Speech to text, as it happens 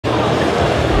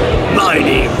My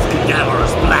name's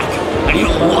Cadaverous Black, and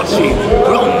you're watching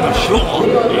From the Shore,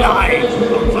 live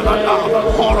for the Love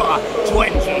of Horror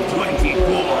 2024.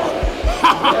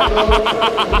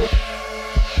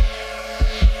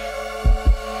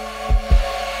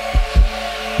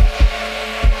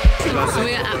 So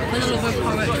we're at the Love of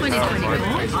Horror 2024.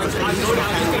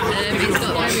 It's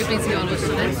got very busy all of a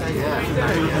sudden.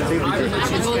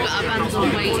 We've all got our bands on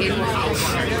waiting.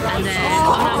 And then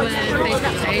on our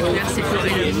Facebook page we asked if we were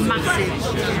in a massive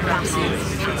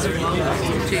answer one,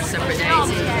 2 separate days.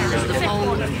 There's the whole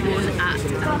one at a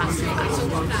massive answer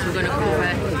one. So we're going to cover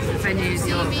the venues,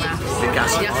 the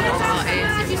autographs, the after party.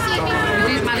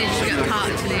 We did manage to get a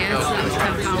party today, so that was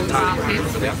 £10 parking.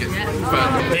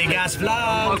 Big ass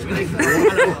vlog!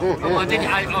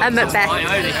 I'm at Beth. I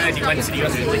only heard you went to the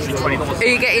US literally 24. Who are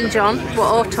you getting, John? What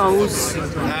autos?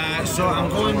 So I'm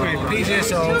going with PJ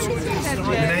Souls,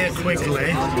 Linnea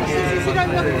Quigley,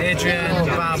 Adrian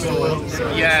Barbo,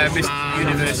 yeah, Mr.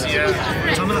 Universe, yeah.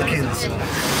 Tom Atkins.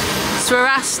 So we're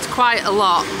asked quite a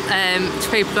lot to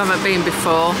people who haven't been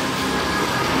before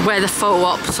where the photo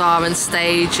ops are and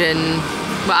stage and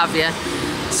what have you.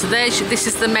 So this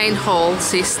is the main hall,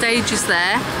 so your stage is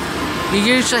there. You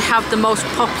usually have the most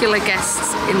popular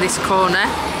guests in this corner.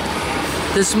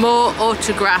 There's more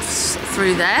autographs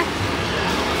through there.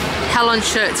 Hell on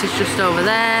Shirts is just over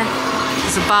there.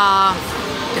 There's a bar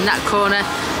in that corner.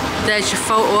 There's your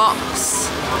photo ops.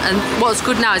 And what's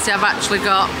good now is they've actually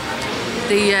got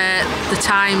the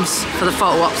times for the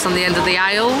photo ops on the end of the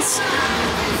aisles.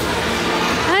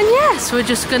 And yes, we're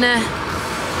just gonna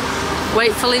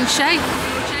wait for Lynn Shay.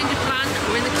 Change of plan,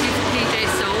 we're in the queue for PJ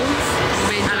Souls.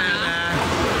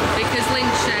 Because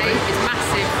Lynn Shay is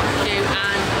massive queue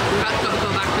and we've got to go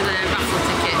back with a raffle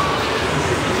ticket.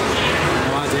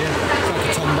 No idea. It's like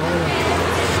a tombola.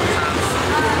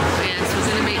 But yeah, so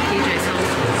we're going to meet PJ Souls.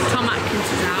 Tom Atkins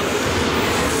is out.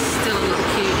 Still a little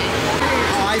cutie.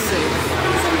 Oh, I see.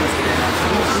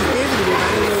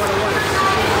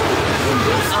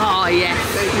 Oh yes,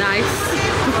 nice.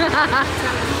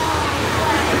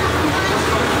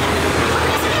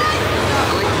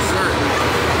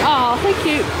 Oh, thank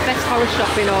you. Best horror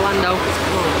shop in Orlando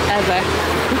ever.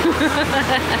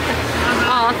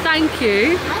 Oh, thank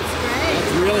you. That's great.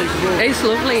 It's really cool. It's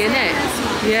lovely, isn't it?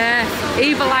 Yeah.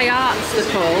 Evil Eye Arts, they're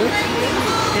called.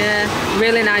 Yeah,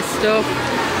 really nice stuff.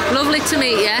 Lovely to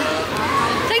meet you.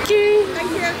 Thank you.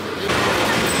 Thank you.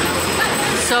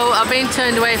 So I've been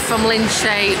turned away from Lynn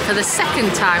Shay for the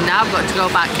second time now. I've got to go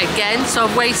back again. So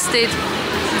I've wasted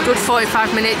a good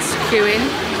 45 minutes queuing.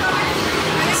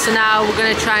 So now we're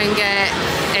going to try and get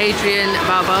Adrian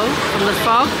Barbo from the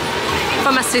Fog.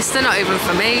 For my sister, not even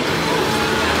for me.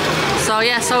 So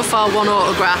yeah, so far one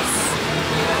autograph.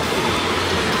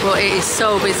 But it is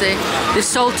so busy. They've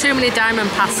sold too many diamond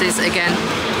passes again.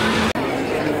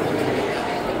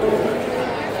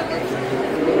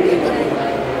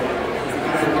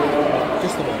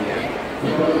 Just the one,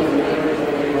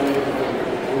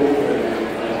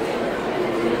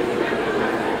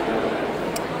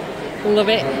 Love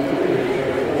it.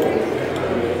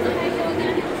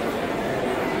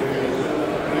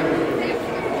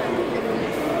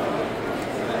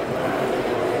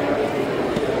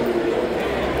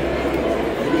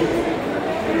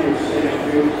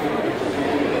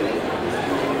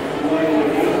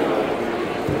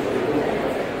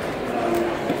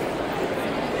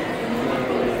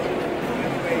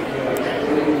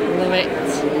 Love it.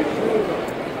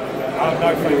 Oh, no,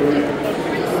 thank you.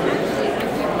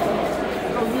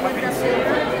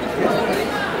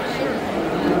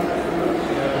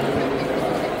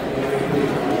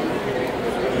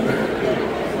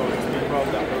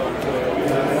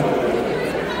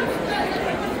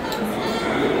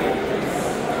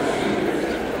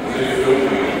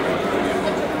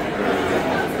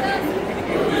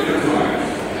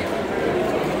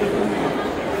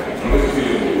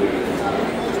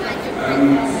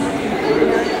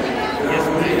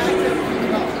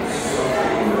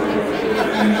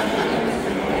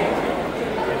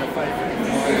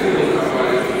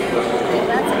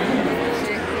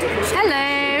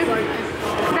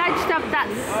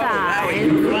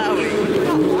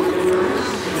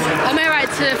 Am I right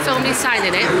to film me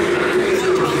signing it?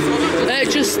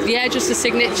 Just a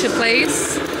signature,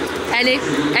 please.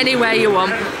 Anywhere you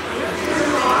want.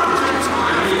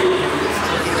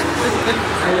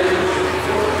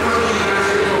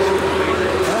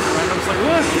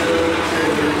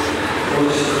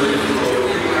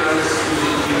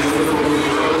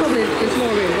 Probably there's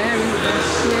more room there, isn't there?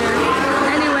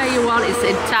 Yeah. Anywhere you want, it's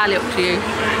entirely up to you.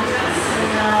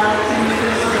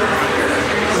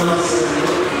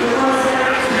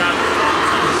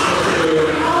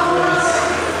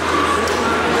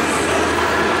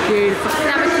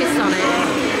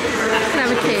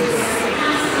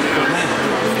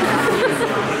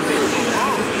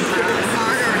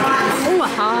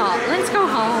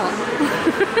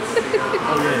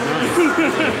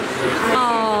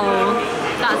 Oh,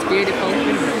 that's beautiful.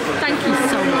 Thank you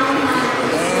so much.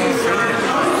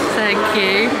 Thank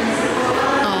you.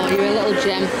 Oh, you're a little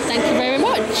gem. Thank you very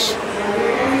much.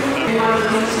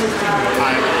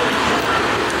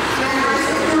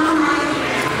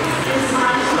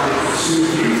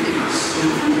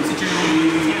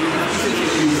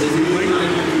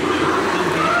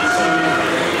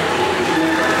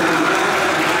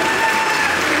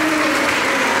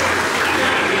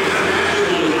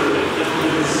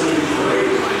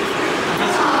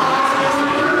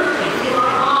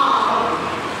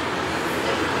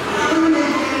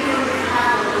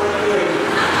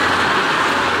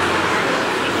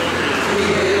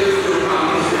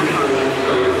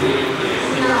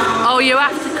 Oh, you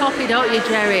have to copy, don't you,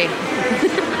 Jerry?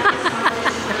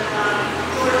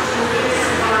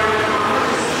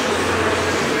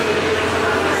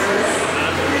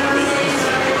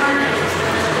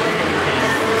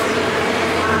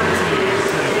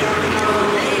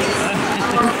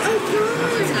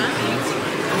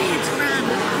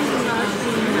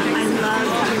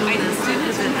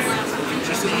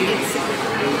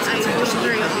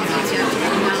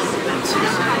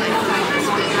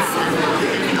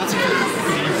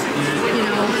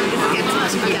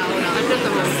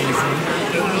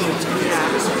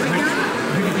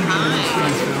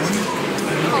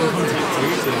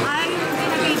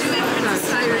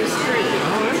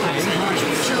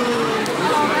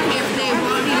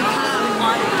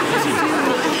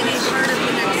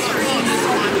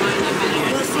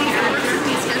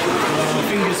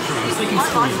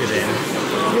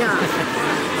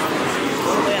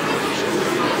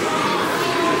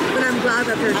 But I'm glad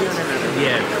that they're doing another.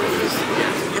 Yeah,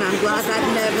 And I'm glad that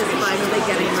Nev is finally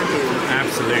getting her due.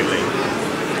 absolutely.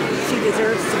 She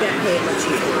deserves to get paid what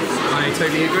she's worth. I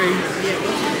totally agree.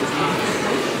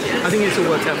 I think it's all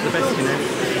worked out for the best, you know.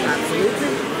 Absolutely.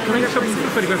 Can I get a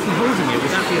photograph from holding it?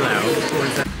 Would that be allowed? Or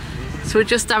is that... So we're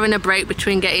just having a break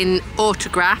between getting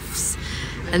autographs,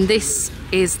 and this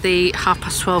is the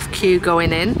 12:30 queue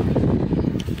going in.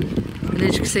 And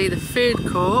as you can see, the food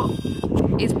court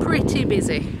is pretty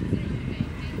busy.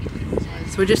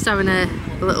 So we're just having a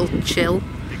little chill.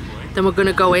 Then we're going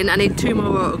to go in. I need 2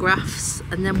 more autographs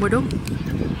and then we're done.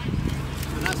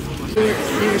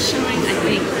 They were showing, I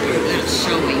think, not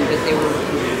showing, but they were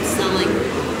selling.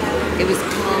 It was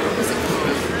called, what was it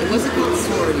called? It wasn't called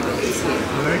sorority boys here.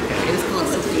 It was called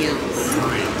something else.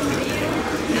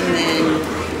 And then...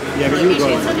 Yeah, but you were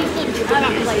going.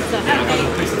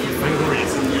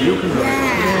 Yeah.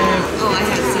 Oh, I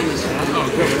had so much fun. Oh,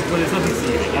 good. Well, there's nothing to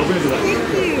see. I'll do that. Thank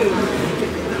you.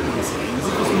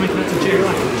 Make that to Jerry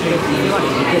Lack.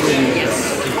 Yes.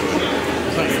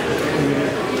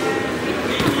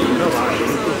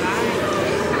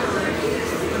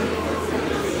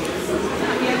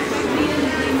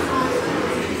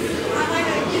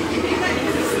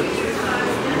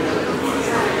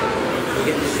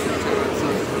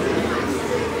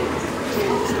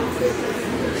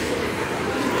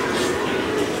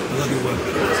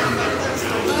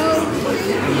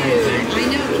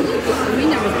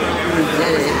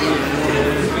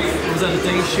 Was that a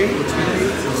day shoot or 2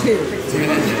 days? Two.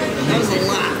 That was a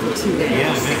lot for 2 days.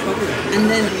 Yeah, and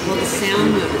then, well, the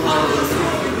sound was on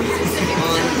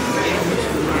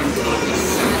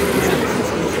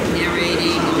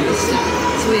narrating all this stuff.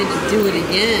 So we had to do it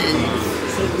again.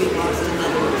 So we lost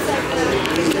another.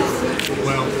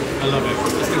 well, I love it.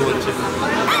 Let's go watch it.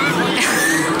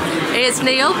 Here's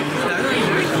Neil.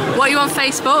 What are you on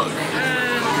Facebook?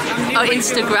 Oh,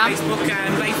 Instagram. Facebook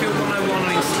and Layfield 101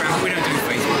 on Instagram. We don't do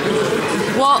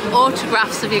Facebook. What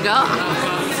autographs have you got? I've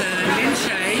got Lynn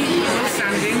Shay, Will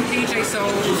Sandin, PJ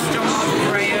Souls, John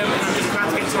Michael Graham, and I'm just about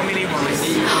to get Tommy Lee Wallace.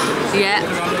 Yeah.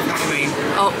 Because I love Halloween.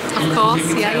 Oh, of course.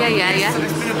 Yeah. So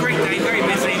it's been a great day, very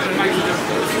busy.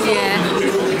 Yeah.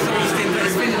 Exhausting, but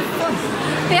it's been fun.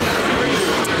 Yeah.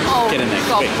 Oh, Get in there,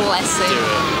 God quick. bless him.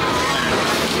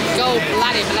 God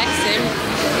bloody bless him.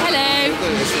 Hello.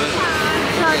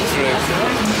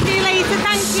 See you later,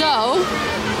 thank you. So,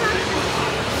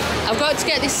 I've got to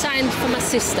get this signed for my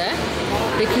sister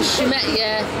because she met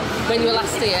you when you were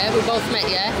last here. We both met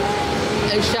you,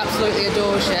 and she absolutely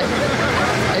adores you.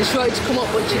 And she wanted to come up,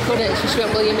 but she couldn't. So she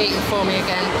went, "Will you meet him for me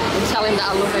again and tell him that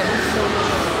I love him?"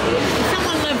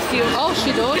 Someone loves you. Oh,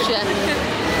 she adores you.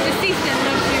 The sister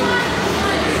loves you.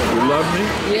 You love me?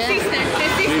 Yeah,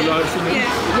 She loves me?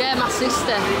 yeah, my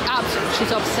sister. Absolutely,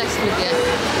 she's obsessed with you.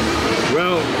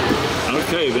 Well,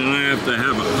 okay, then I have to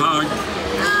have a hug.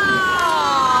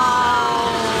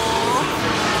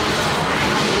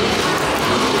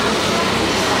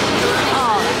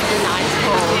 Oh, that's a nice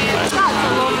hug. That's a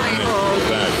lovely hug.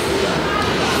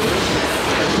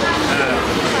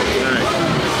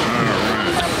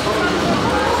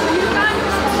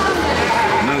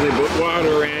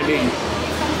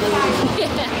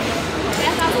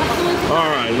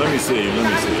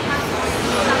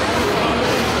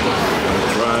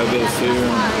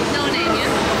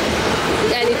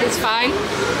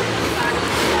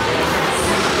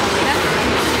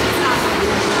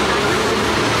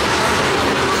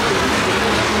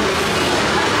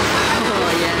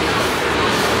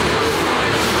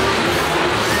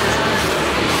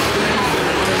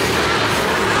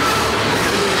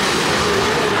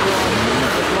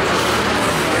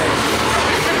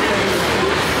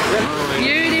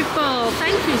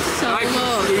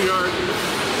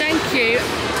 you.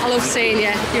 I love seeing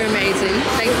you. You're amazing.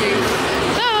 Thank you.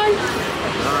 Bye.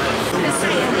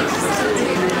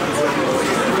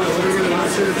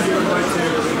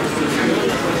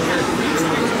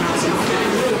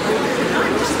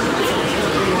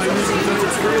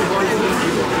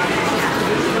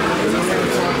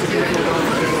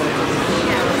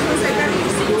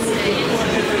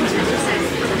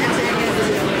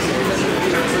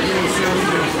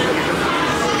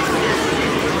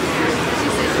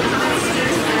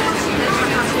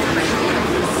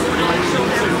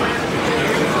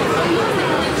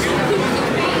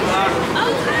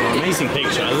 Amazing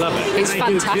picture, I love it. It's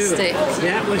fantastic.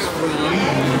 That was from,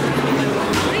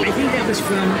 I think that was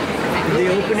from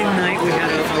the opening night. We had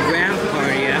a rap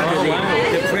party after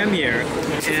the premiere.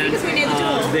 And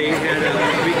they had a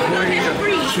recording of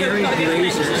Cherry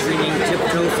Blazers singing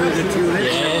Tiptoe Through the Tulips.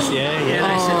 Yes, yeah. And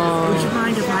I said, would you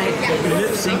mind if I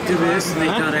lip sync to this? And they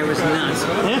thought I was nuts.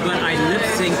 But I lip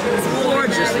synced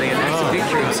gorgeously, and that's a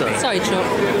picture of me. Sorry, Chuck.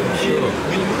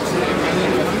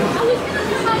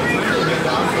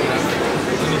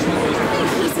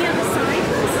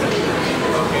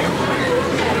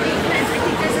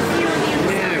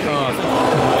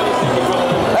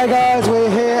 Hey guys, we're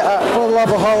here at For the Love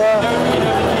of Horror.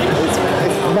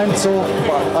 It's mental,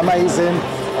 but amazing.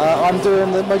 I'm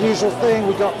doing my usual thing.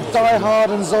 We got Die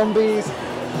Hard and zombies,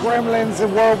 Gremlins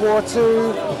in World War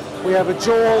II. We have a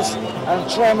Jaws and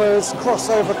Tremors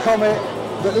crossover comic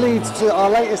that leads to our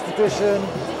latest edition,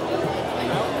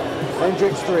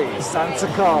 Hendrix 3, Santa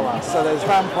Carla. So there's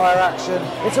vampire action.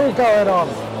 It's all going on.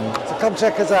 So come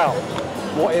check us out.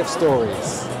 What If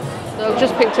Stories. So I've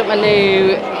just picked up my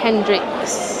new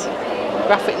Hendrix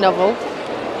graphic novel.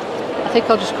 I think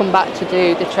I'll just come back to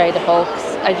do the Trader Hall,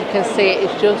 'cause as you can see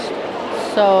it's just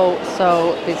so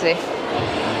busy.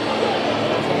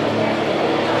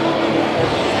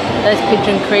 There's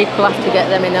Pigeon Creek, we'll have to get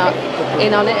them in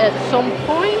on it at some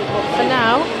point, but for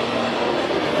now.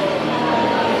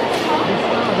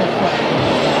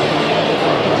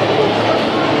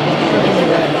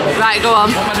 Right, go on.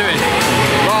 What am I doing?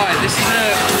 Right, this is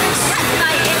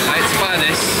I had to buy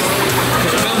this.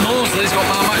 Bill Mosley's got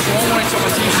my match one when he took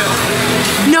my t-shirt off.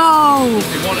 No!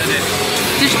 He wanted it.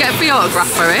 Did you get a free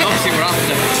autograph for it? Obviously we're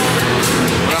after.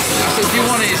 I said, if you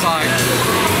want it, it's like,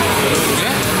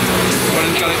 yeah. Well,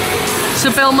 he's got it. So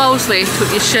Bill Mosley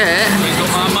took your shirt. He's got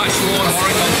my match one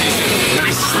Warrington t-shirt. And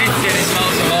he sniffed it and it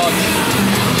smells so large.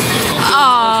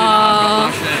 Aww.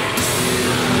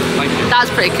 That's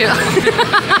pretty cool.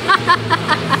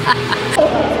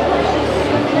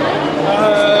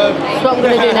 So what I'm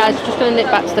going to do now is just going to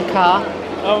nip back to the car.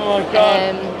 Oh my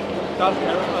god.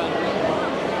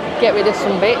 Get rid of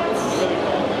some bits.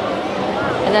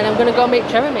 And then I'm going to go meet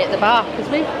Jeremy at the bar, because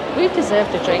we've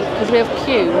deserved a drink, because we have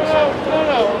queued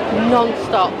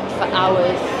non-stop for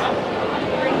hours.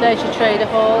 There's your Trader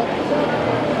Hall.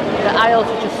 The aisles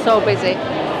are just so busy.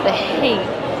 The heat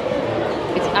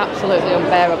is absolutely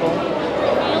unbearable.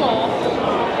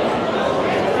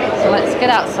 So let's get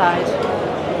outside.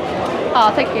 Oh,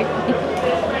 thank you.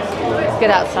 Let's get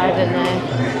outside and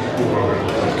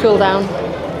cool down.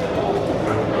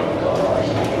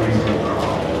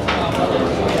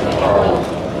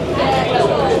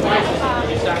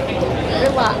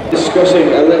 Discussing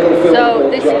a little film. So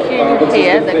this queue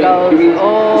here that goes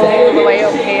all the way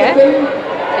up here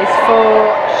is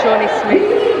for Shawnee Smith.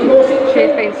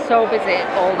 She's been so busy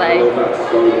all day. I'll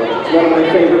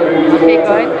keep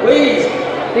going.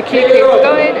 The queue keeps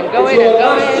going and going and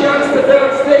going. So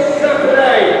this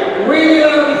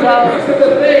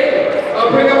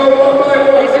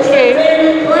queue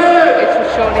is for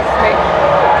Shawnee Smith.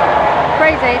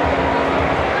 Crazy.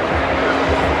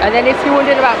 And then if you're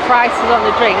wondering about prices on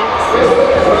the drinks,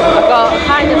 I've got a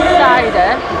pint of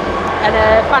cider and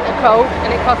a Fanta Coke,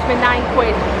 and it cost me £9.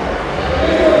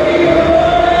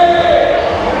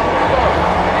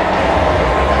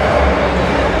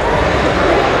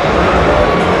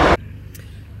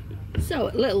 So,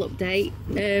 a little update.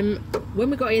 When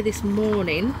we got here this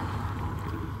morning,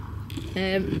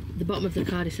 the bottom of the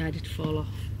car decided to fall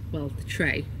off, well, the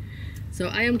tray. So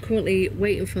I am currently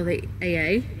waiting for the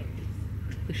AA.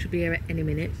 They should be here at any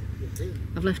minute.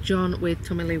 I've left John with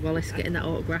Tommy Lee Wallace getting that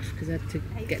autograph because I had to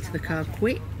get to the car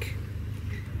quick.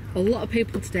 A lot of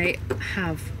people today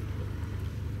have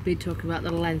been talking about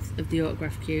the length of the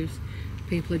autograph queues.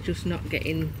 People are just not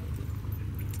getting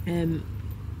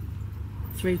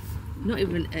through, not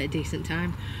even at a decent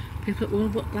time. People will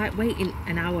look like waiting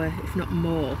an hour, if not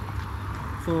more,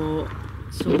 for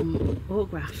some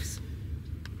autographs.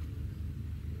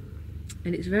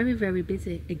 And it's very, very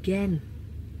busy again.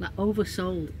 Like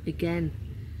oversold again.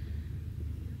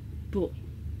 But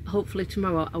hopefully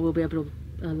tomorrow I will be able to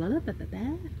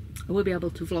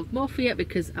vlog more for you,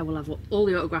 because I will have all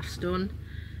the autographs done.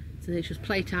 So it's just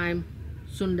playtime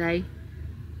Sunday.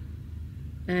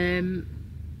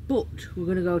 But we're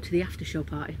going to go to the after show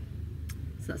party,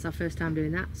 so that's our first time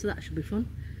doing that, so that should be fun.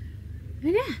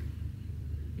 And yeah,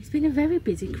 it's been a very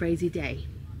busy, crazy day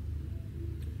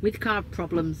with car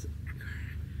problems,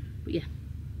 but yeah,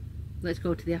 let's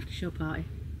go to the after show party.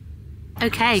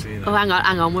 Okay, oh hang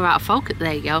on, we're out of focus.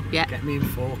 There you go. Yeah, get me in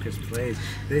focus, please.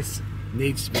 This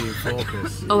needs to be in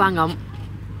focus. Oh hang on.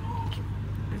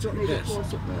 It's up this.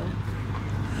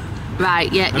 Right,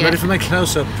 yeah, I'm ready for my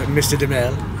close-up, Mr.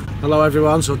 DeMille. Hello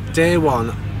everyone, so day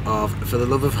one of For the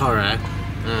Love of Horror,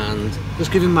 and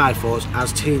just giving my thoughts,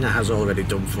 as Tina has already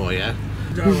done for you.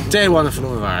 Day one of For the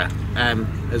Love of Horror.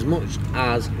 As much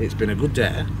as it's been a good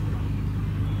day,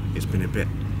 it's been a bit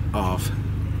of...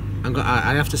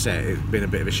 I have to say, it's been a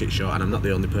bit of a shit show, and I'm not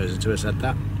the only person to have said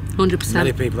that. 100%.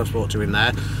 Many people I've spoken to in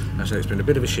there have said it's been a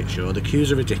bit of a shit show. The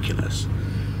queues are ridiculous.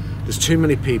 There's too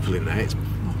many people in there. It's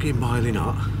fucking boiling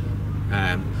hot.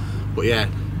 But yeah,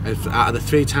 out of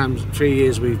the 3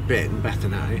 years we've been, Beth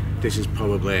and I, this is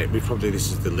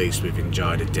this is the least we've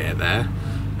enjoyed a day there.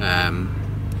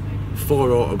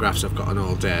 4 autographs I've gotten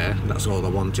all day. That's all I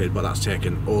wanted, but that's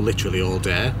taken literally all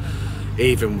day,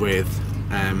 even with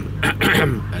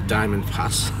a diamond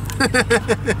pass.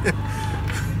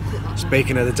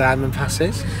 Speaking of the diamond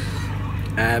passes,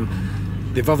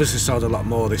 they've obviously sold a lot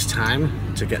more this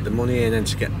time to get the money in and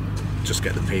to just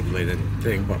get the people in and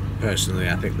thing. But personally,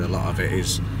 I think that a lot of it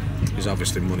is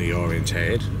obviously money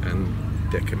orientated, and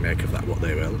they can make of that what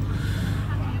they will.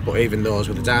 But even those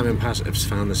with the diamond pass have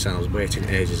found themselves waiting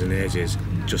ages and ages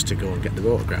just to go and get the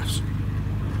autographs.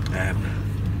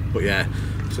 But yeah,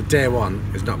 so day one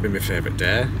has not been my favourite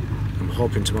day. I'm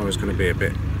hoping tomorrow's going to be a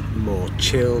bit more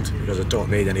chilled, because I don't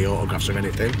need any autographs or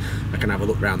anything. I can have a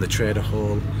look around the trader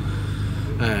hall,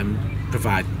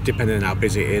 depending on how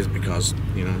busy it is, because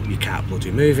you know you can't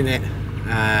bloody move in it.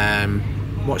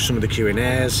 Watch some of the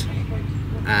Q&As,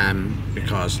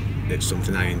 because it's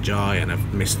something I enjoy, and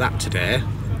I've missed that today.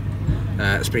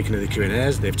 Speaking of the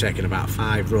Q&As, they've taken about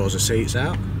 5 rows of seats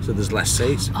out, so there's less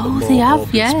seats, but more they have,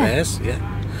 open space. Yeah.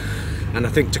 And I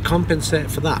think to compensate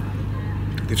for that,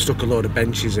 they've stuck a load of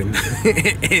benches in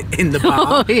in the bar.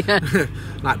 Oh, yeah.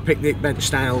 Like picnic bench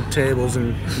style tables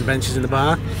and benches in the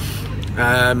bar,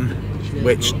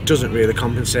 which doesn't really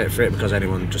compensate for it, because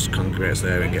anyone just congregates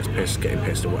there and getting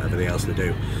pissed or whatever else they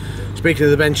do. Speaking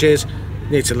of the benches,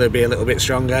 need to be a little bit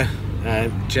stronger.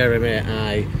 Jeremy,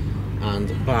 I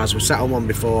and Bars were sat on one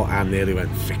before and nearly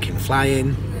went freaking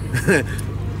flying.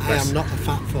 I am not a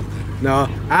fat fucker. No,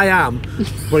 I am,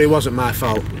 but it wasn't my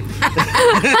fault.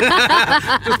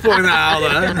 Just putting that out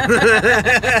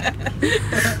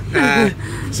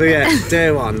there. So yeah, day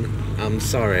one, I'm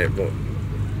sorry, but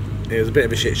it was a bit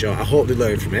of a shit show. I hope they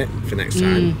learn from it for next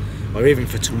time, or even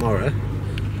for tomorrow.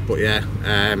 But yeah,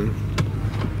 I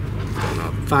don't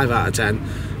know, 5 out of 10,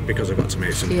 because I got to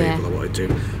meet some people I wanted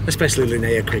to, especially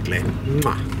Linnea Quigley.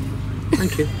 Mwah.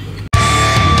 Thank you.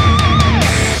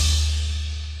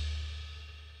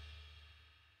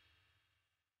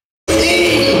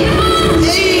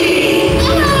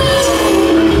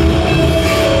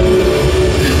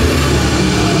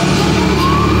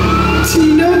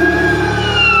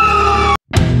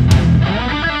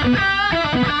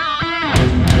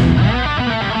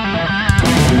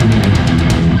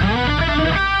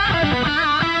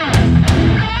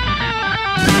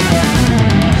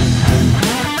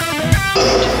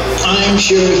 I'm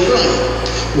Sheriff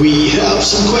Brian. We have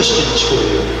some questions for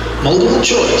you. Multiple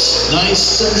choice,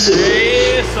 nice and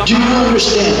simple. Do you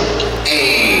understand?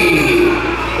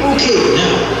 Okay,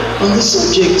 now, on the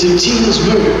subject of Tina's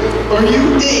murder, are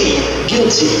you A,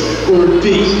 guilty, or B,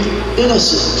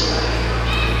 innocent?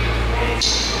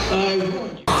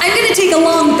 I'm gonna take a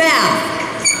long bath.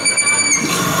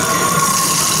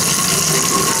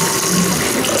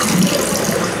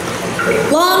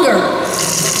 Longer.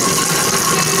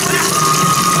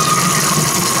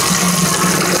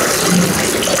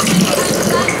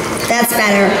 That's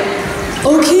better.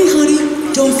 Okay,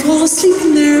 honey, don't fall asleep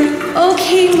in there.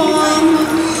 Okay, Mom.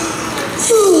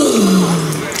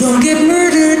 Don't get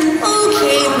murdered.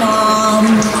 Okay, Mom.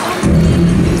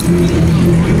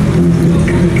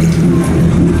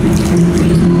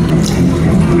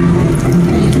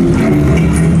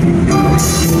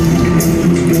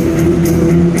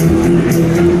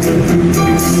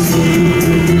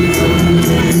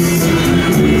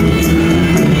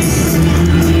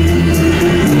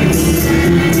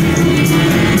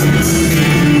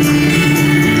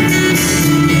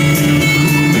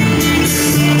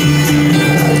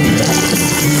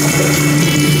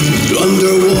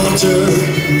 underwater,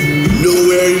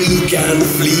 nowhere you can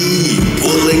flee,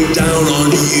 pulling down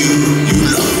on you, you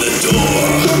lock the door.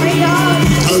 Oh my god.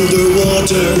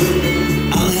 Underwater,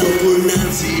 I'll help her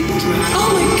Nancy drown. Oh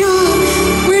my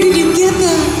god. Where did you get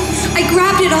that? I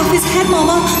grabbed it off his head,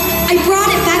 Mama. I brought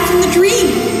it back from the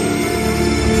dream.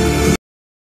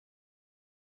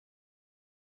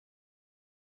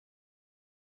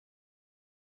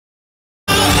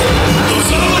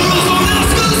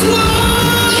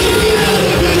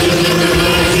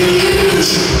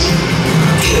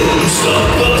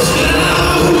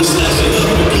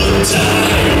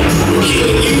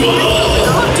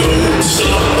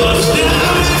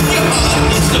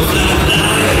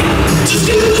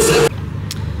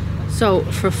 So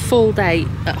for a full day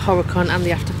at HorrorCon and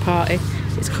the after party,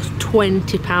 it's cost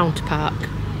 £20 to park.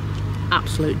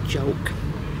 Absolute joke.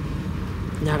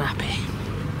 Not happy.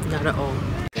 Not at all.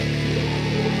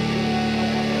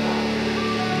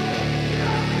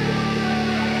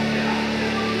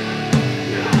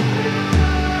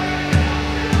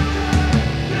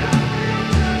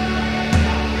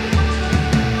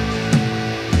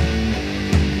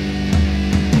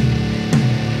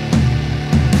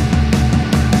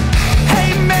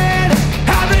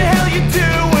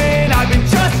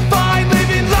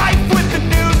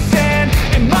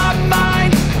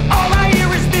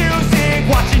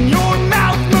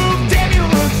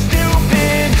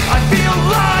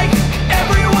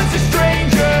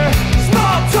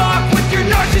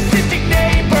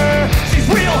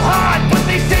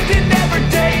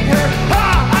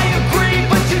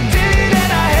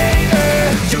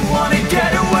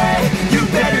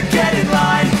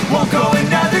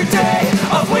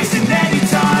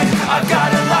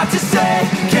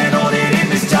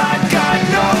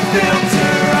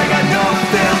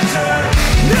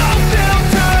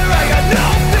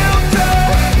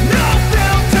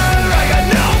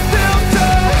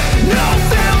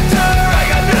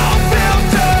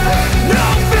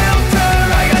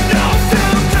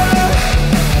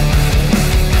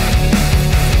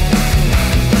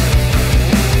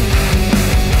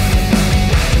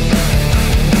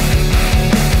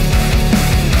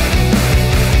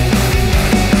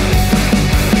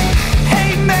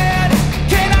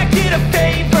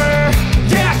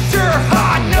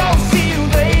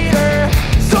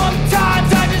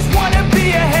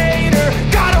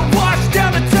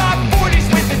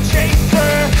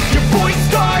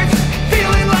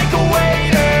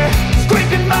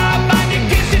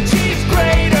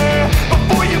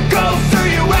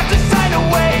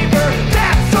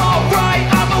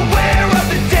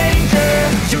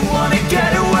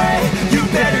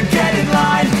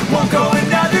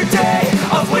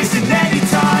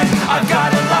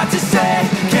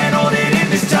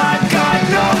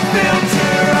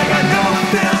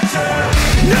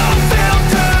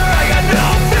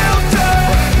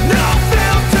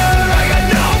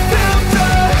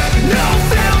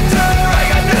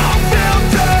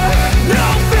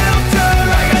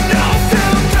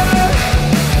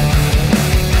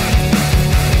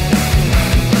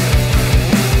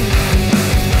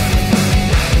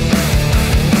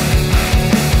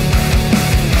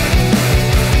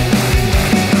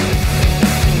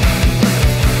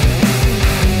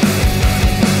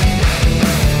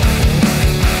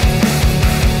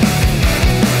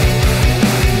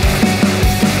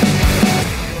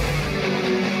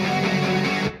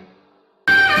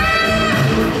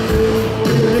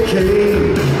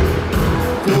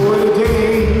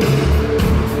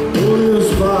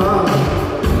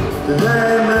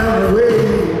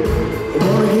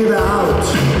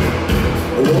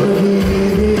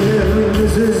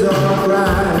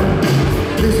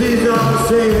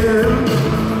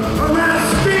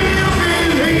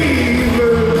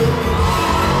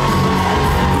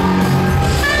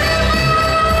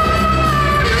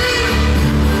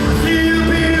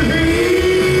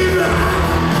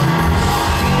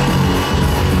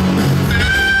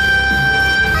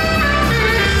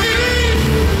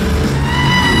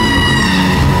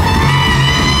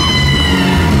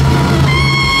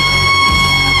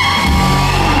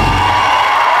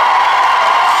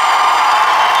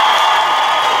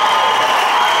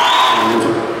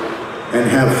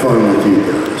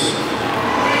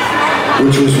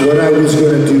 Which is what I was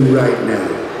going to do right now.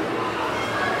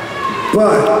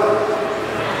 But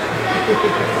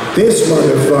this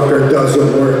motherfucker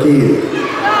doesn't work either.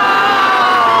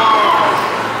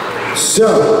 So,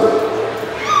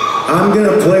 I'm going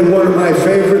to play one of my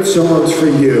favorite songs for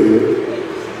you,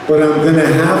 but I'm going to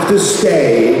have to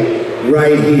stay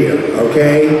right here,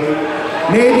 okay?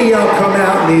 Maybe I'll come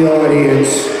out in the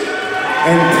audience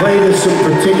and play to some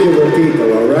particular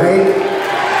people, all right?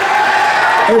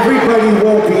 Everybody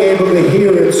won't be able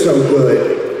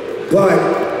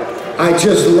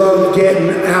just love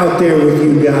getting out there with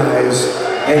you guys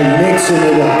and mixing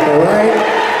it up, all right?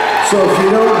 So if you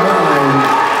don't mind,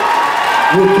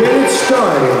 we'll get it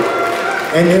started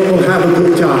and then we'll have a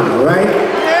good time, all right?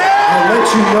 I'll let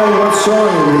you know what song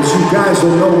it is. You guys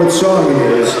will know what song it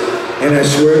is. And I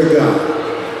swear to God,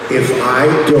 if I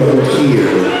don't hear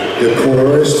the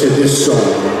chorus to this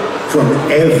song from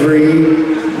every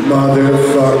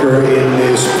motherfucker in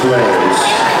this place,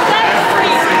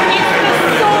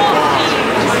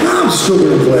 I'm still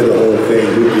gonna play the whole thing.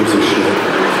 Who gives a shit?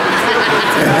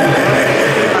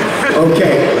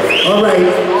 Okay, all right.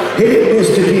 Hit it,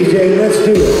 Mr. DJ. Let's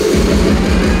do it.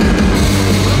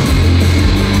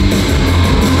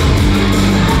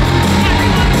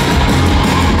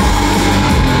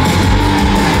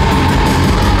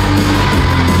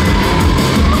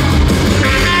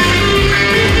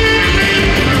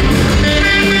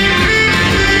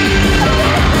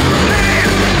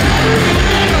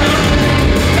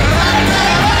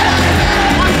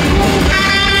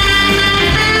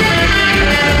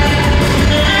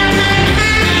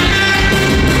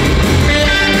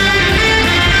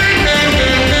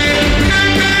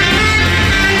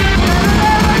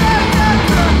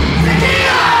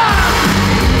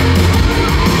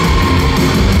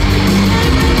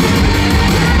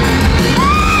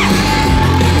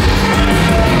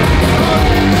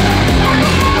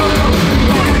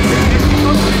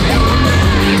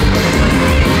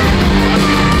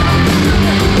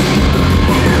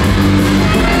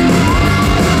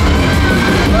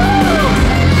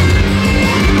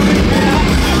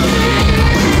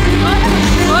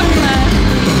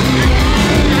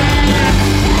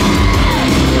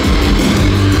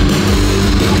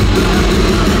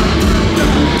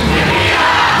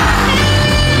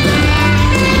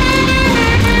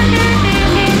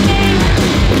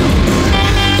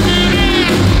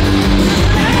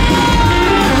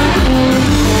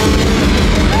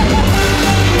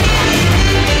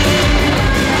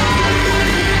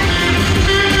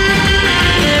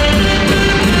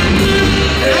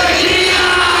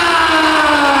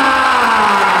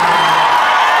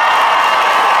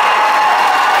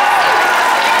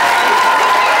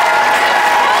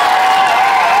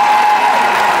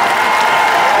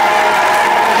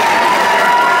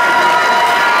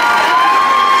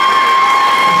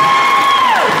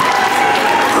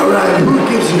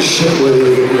 Shit whether you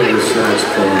can hear the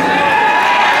saxophone.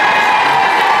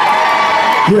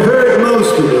 You heard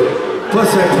most of it. Plus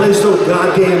I play so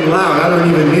goddamn loud, I don't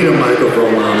even need a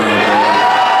microphone when I'm out there.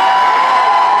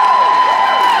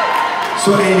 So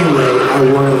anyway,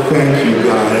 I want to thank you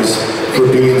guys for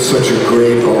being such a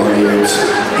great audience,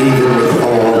 even with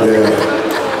all the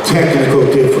technical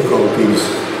difficulties.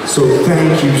 So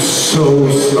thank you so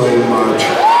much.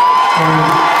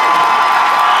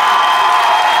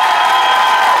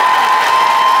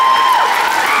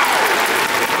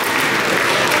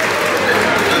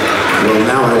 And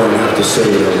now I don't have to say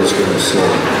what I was going to say,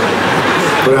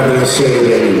 but I'm going to say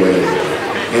it anyway,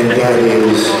 and that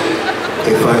is,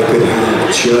 if I could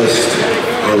have just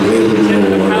a little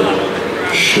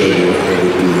more sugar, I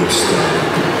would be ecstatic.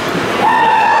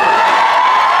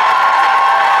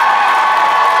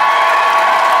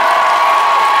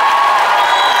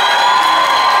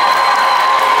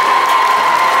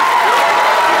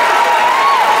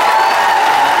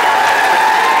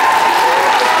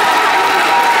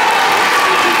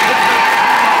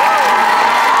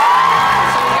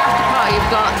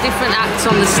 Different acts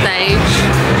on the stage.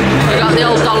 You've got the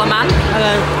old dollar man.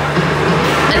 Hello.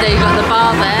 And then you've got the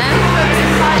bar there.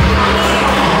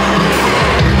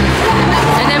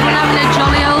 And everyone having a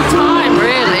jolly old time,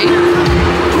 really.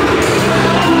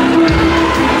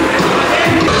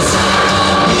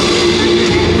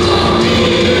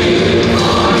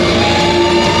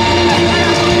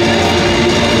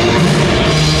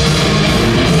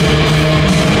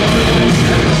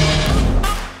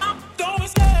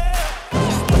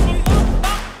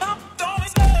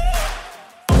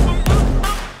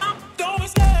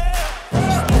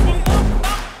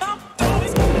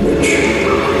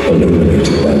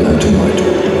 Illuminated by night and light,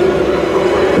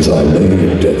 as I lay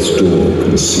at death's door,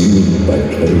 consumed by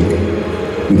plague,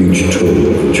 with each toll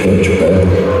of the church bell,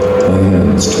 my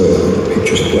hands turn the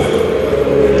pictures black.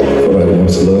 For I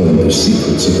once learned the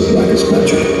secrets of the blackest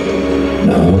magic.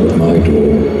 Now at my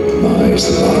door lies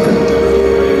the bargain.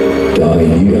 Die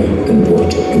here and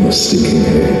rot in the stinking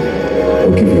hay, or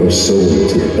give your soul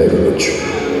to the beggarage,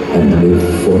 and live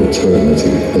for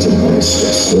eternity as a monster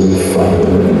so foul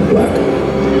and black,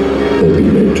 there'll be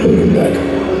no turning back.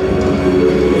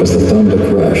 As the thunder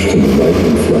crashed and the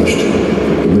lightning flashed,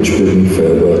 the witch bid me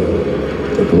farewell,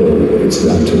 the glow of its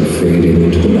lantern fading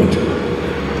into the night.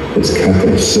 its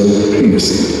cackle so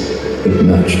piercing it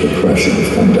matched the crashing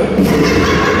thunder.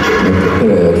 I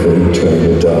prepared for the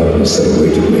eternal darkness that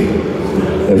awaited me,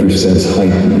 every sense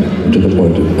heightened to the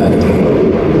point of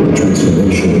agony. The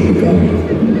transformation had begun.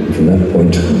 From that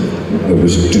point, I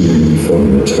was doomed for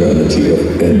an eternity of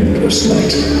endless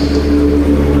night.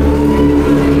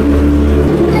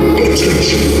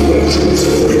 Attention mortals,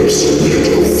 freaks,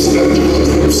 needles, and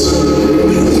hives.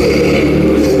 Beware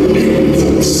the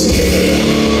painful snare.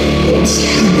 Once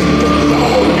human, but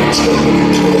now eternally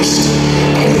cursed.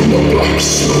 I am the black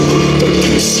smoke that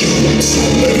consumes so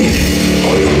many.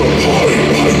 I am the Pied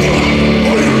Piper.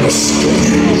 I am the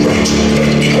stony rat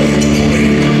that carried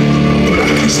plague.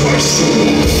 Black is my soul,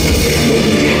 and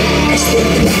lonely as the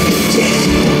black death.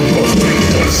 But me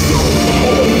has no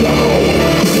power now.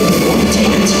 One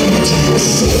tight to your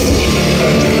soul,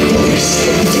 and embrace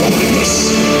the darkness.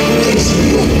 There's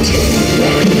no turning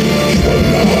back. You are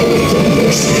now at the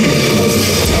mercy of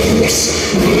Cadaverous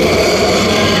Black.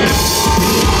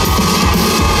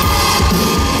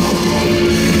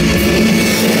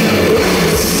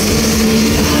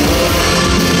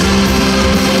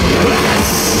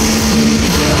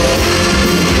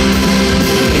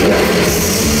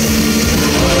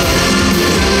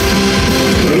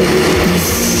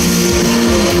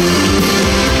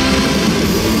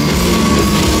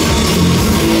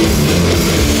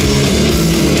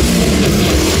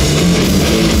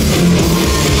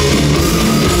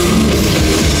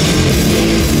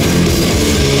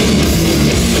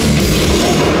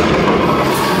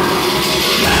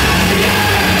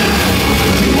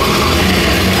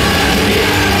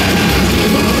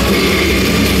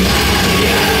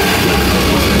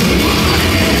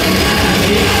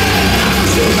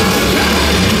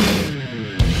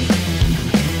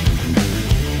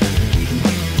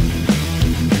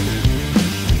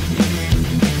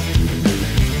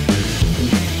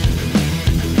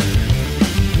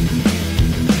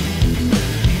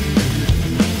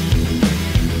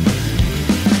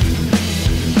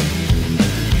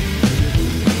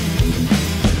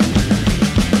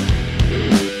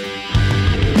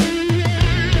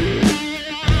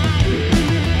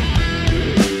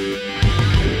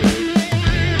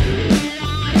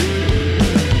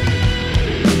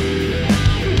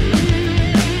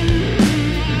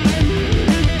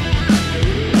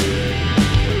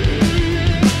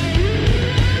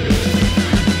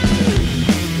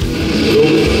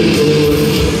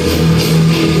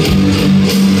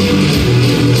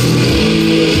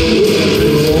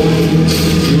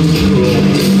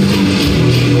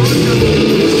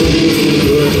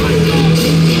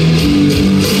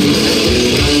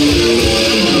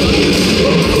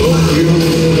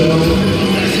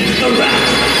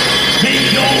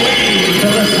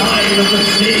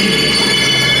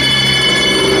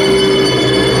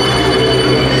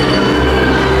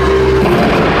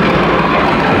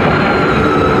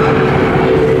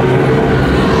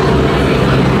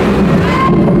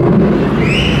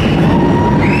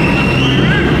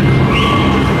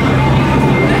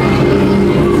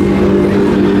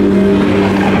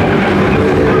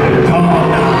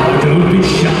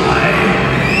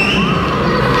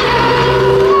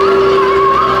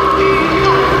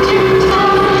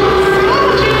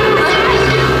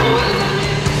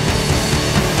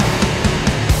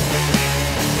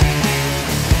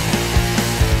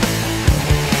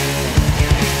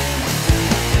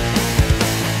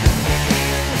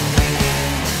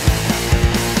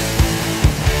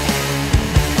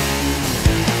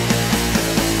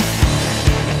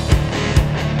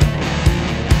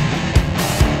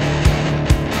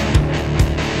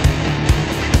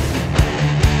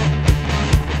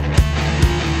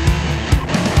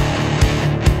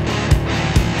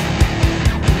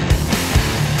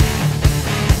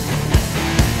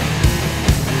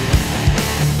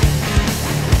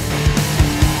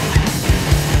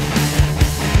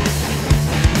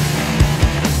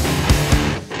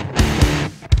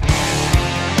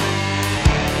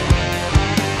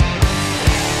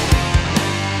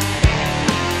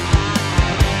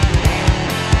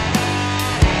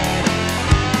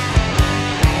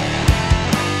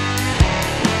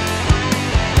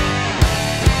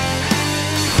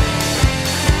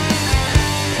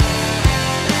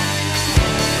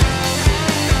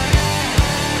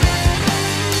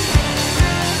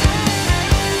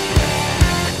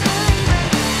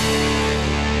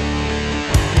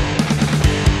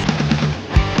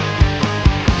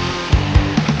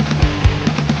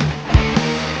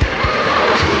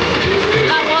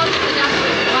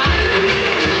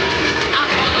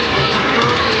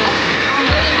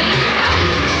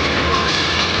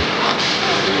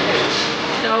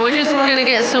 going to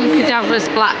get some Cadaverous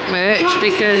Black merch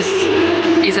because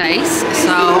he's ace,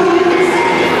 so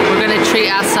we're going to treat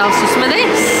ourselves to some of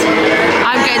this.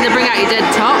 I'm getting the Bring Out Your Dead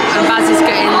top and Baz is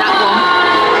getting that one.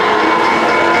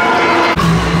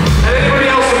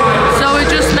 So we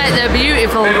just met the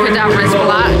beautiful Cadaverous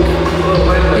Black.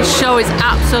 This show is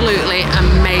absolutely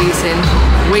amazing.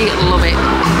 We love it.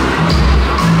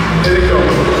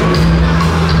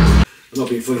 I'm not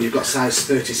being funny, you've got size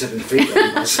 37 feet.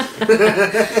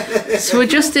 So we're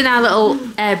just in our little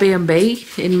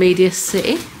Airbnb in Media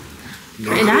City.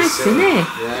 Pretty nice, isn't it?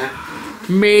 Yeah.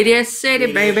 Media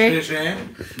City, baby.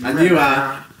 And you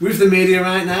are with the media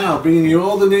right now, bringing you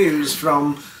all the news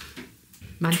from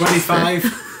Manchester.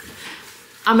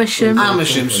 25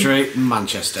 Amersham Street,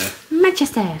 Manchester.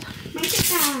 Manchester.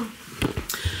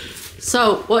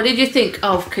 So, what did you think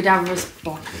of Cadaverous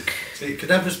Black? See,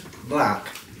 Cadaverous Black,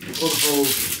 wonderful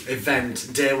event,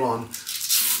 day one.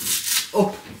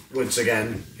 Upwards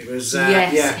again. It was,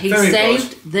 yes, yeah, he very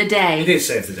saved good. the day. He did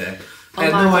save the day. Oh I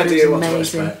had my no God, idea it was what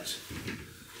amazing. to expect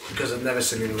because I've never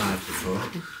seen him live before.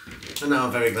 And now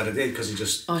I'm very glad I did because he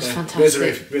just. Oh, it's It fantastic. was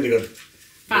really good.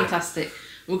 Fantastic. Yeah.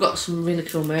 We've got some really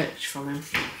cool merch from him.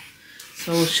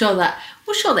 So we'll show that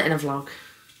in a vlog.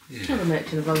 Yeah. Show the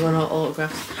merch in a vlog on our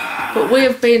autographs. But we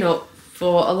have been up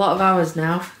for a lot of hours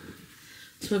now.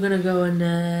 So we're going to go and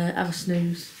have a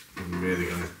snooze. I'm really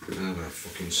going to have a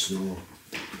fucking snore.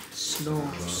 Snore.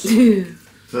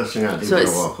 First thing I did So when I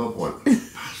it's- woke up went,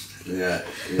 Yeah.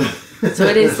 So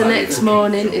it is the next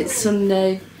morning, it's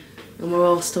Sunday, and we're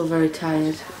all still very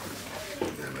tired.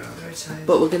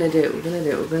 But we're going to do it,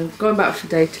 we're going back for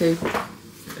day 2.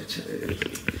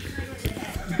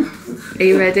 Are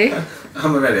you ready?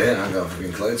 I'm ready, I've got a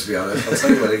fucking clue to be honest. I'll tell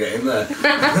you when I get in there.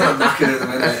 I'm knackered in a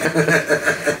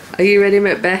minute. Are you ready,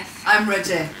 Macbeth? I'm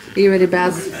ready. Are you ready,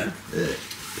 Baz?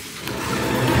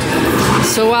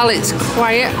 So while it's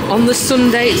quiet on the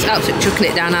Sunday, it's absolutely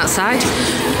chucking it down outside.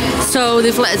 So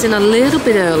they've let us in a little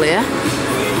bit earlier.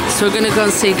 So we're going to go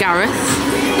and see Gareth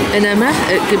and Emma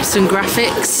at Gibson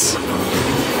Graphics.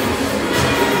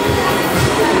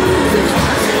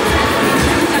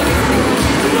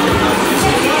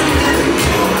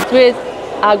 With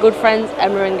our good friends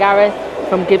Emma and Gareth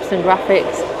from Gibson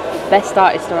Graphics. Best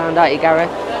artist around, aren't you, Gareth?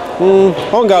 I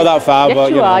won't go that far, Yes, but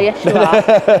you know. are, yes you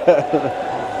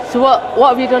are. So what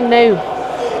have you done new?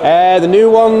 The new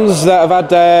ones that I've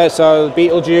had, so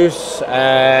Beetlejuice,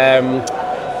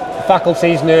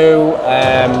 Faculty's new,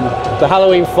 the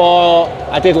Halloween 4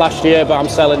 I did last year, but I'm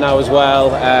selling now as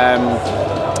well,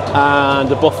 and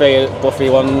the Buffy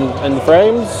one in the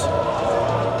frames.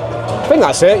 I think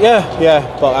that's it. Yeah.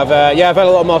 But I've had a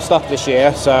lot more stock this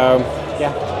year, so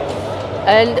yeah.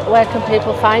 And where can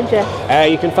people find you?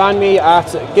 You can find me at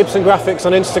Gibson Graphics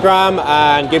on Instagram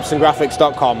and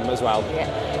gibsongraphics.com as well. Yeah.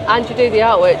 And you do the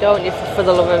artwork, don't you, for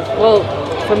the love of, well,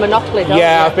 for Monopoly, don't you?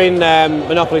 Yeah, I've been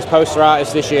Monopoly's poster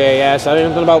artist this year, yeah, so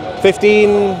I've done about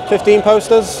 15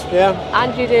 posters, yeah.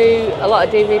 And you do a lot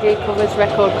of DVD covers,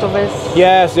 record covers?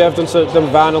 Yes, yeah, I've done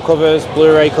vinyl covers,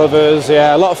 Blu-ray covers,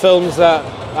 yeah, a lot of films that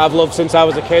I've loved since I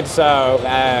was a kid, so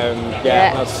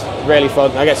yeah, that's really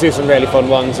fun. I get to do some really fun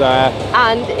ones.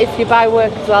 And if you buy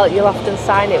work as well, you'll often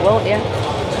sign it, won't you?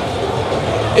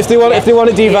 If they want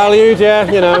it devalued, yeah,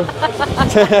 you know.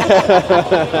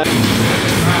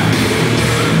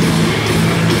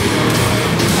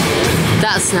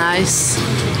 That's nice.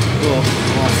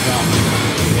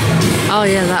 Oh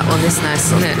yeah, that one is nice,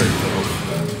 isn't it?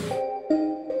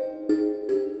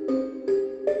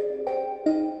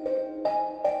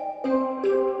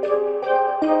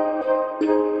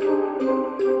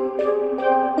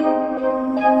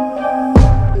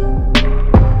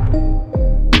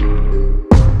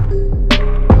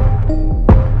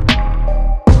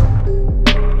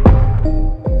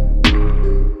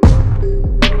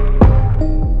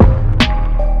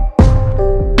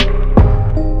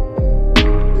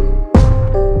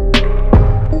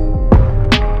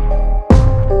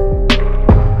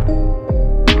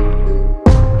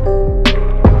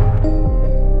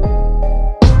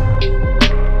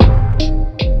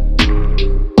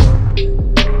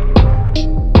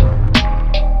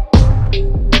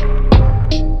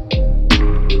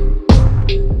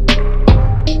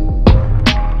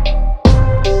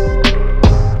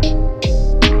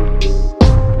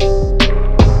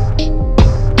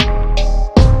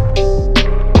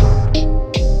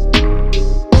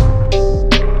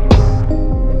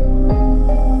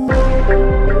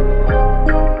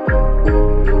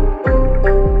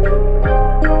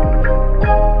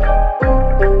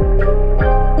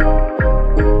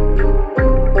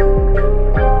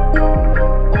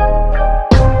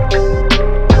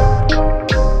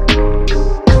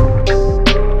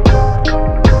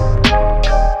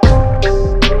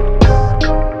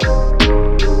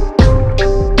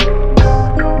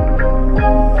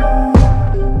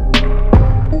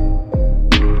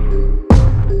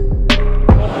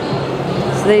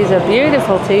 These are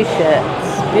beautiful t-shirts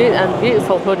and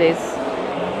beautiful hoodies.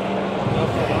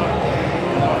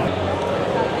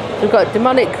 We've got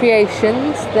Demonic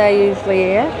Creations, they're usually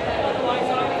here.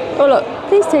 Oh look,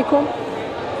 please take one.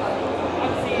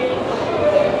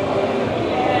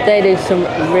 They do some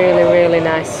really, really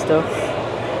nice stuff.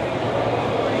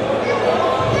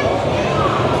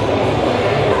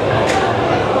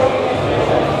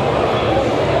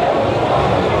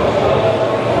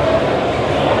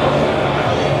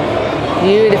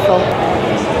 Beautiful.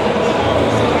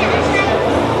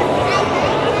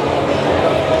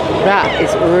 That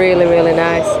is really, really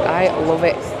nice. I love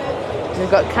it.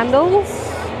 We've got candles,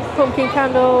 pumpkin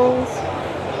candles,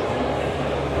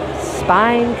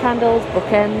 spine candles,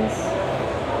 bookends.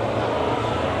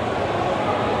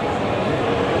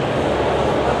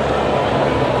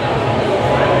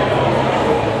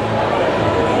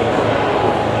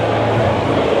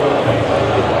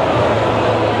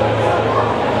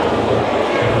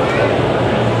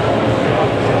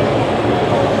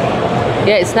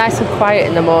 Yeah, it's nice and quiet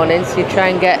in the morning, so you try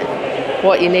and get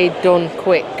what you need done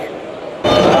quick.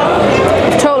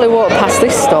 I've totally walked past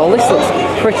this stall. This looks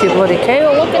pretty bloody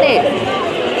cool. Look at it.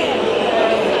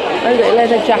 Look at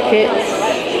leather jackets,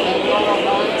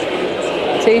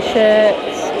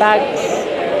 t-shirts, bags,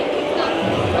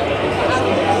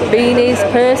 beanies,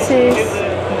 purses,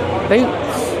 boots.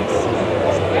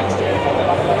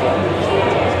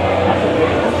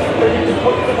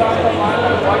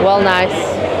 Well, nice.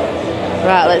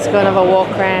 Right, let's go and have a walk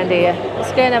around here.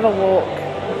 Let's go and have a walk.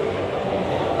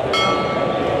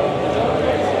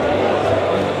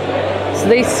 So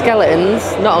these skeletons,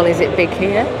 not only is it big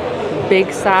here,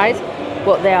 big size,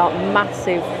 but they are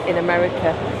massive in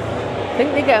America. I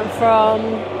think they get them from,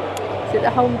 is it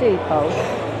the Home Depot?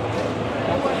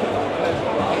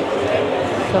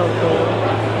 So cool.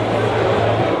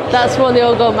 That's what they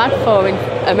all go mad for in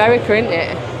America, isn't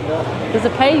it? There's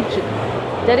a page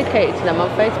dedicated to them on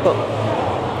Facebook.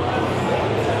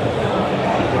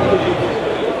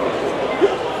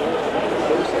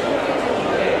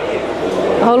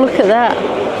 Oh, look at that.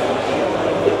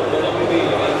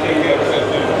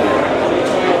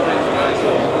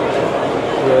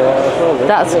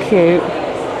 That's cute.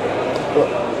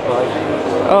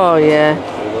 Oh, yeah.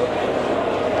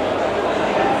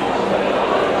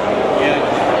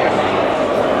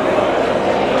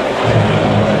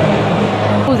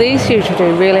 Oh, these usually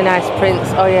do really nice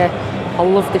prints. Oh, yeah. I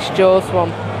love this Jaws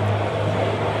one.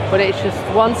 But it's just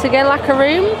once again like a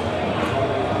room.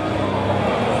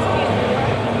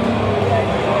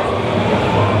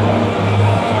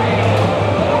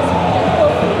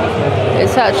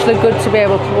 It's actually good to be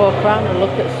able to walk around and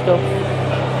look at stuff.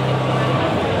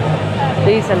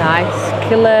 These are nice.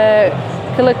 Killer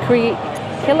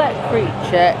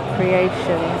Creature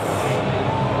Creations.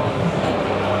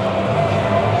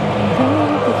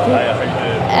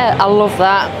 I love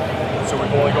that. So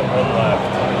we've only got one left.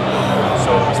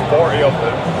 So there's 40 of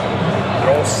them.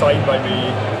 They're all signed by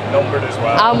me, numbered as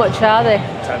well. How much are they?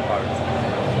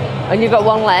 £10. And you've got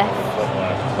one left? One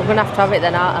left. We're going to have it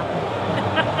then, aren't we?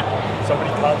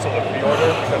 Somebody cancelled the pre-order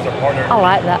because their partner... I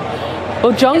like that.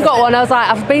 Well, John got one. I was like,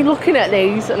 I've been looking at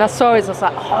these and I saw his. I was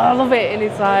like, oh, I love it. And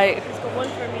he's like... He's got one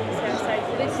for me.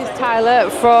 This is Tyler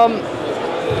from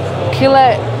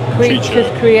Killer Creatures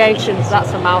Creations.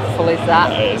 That's a mouthful, is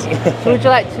that? It is. So would you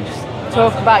like to just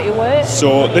talk about your work?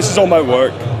 So this is all my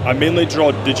work. I mainly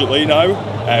draw digitally now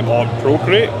on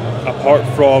Procreate. Apart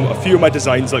from a few of my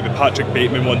designs, like the Patrick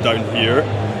Bateman one down here.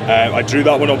 I drew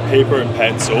that one on paper and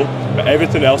pencil, but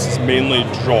everything else is mainly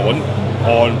drawn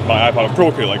on my iPad on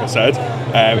Procreate, like I said.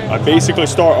 I basically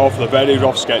start off with a very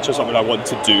rough sketch of something I want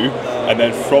to do, and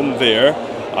then from there,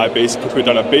 I basically put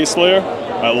down a base layer,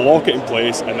 I lock it in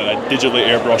place, and then I digitally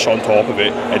airbrush on top of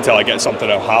it until I get something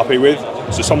I'm happy with.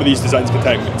 So some of these designs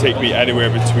can take me anywhere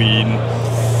between,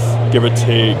 give or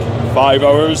take, 5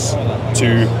 hours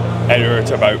to anywhere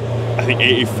to about, I think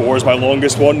 84 is my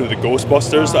longest one with the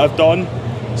Ghostbusters that I've done.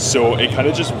 So it kind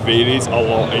of just varies a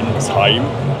lot in time,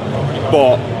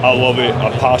 but I love it,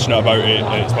 I'm passionate about it,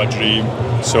 and it's my dream.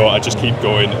 So I just keep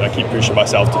going and I keep pushing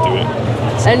myself to do it.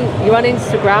 And you're on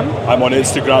Instagram? I'm on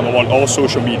Instagram, I'm on all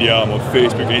social media, I'm on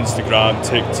Facebook, Instagram,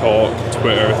 TikTok,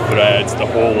 Twitter, Threads, the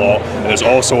whole lot. And there's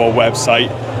also a website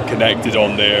connected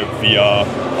on there via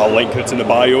a link that's in the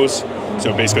bios.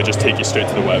 So basically just take you straight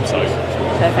to the website.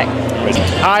 Perfect.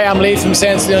 Hi, I'm Lee from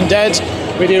Saints of the Undead.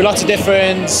 We do lots of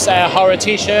different horror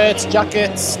t-shirts,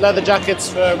 jackets, leather jackets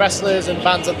for wrestlers and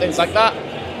bands and things like that.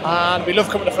 And we love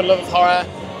coming to For the Love of Horror.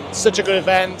 It's such a good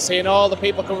event, seeing all the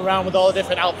people come around with all the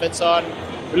different outfits on.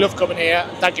 We love coming here.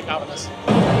 Thank you for having us.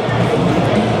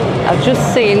 I've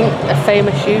just seen a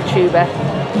famous YouTuber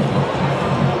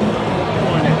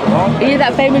Are you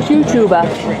that famous YouTuber?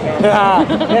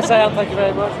 Yes, I am. Thank you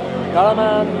very much.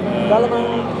 Galaman.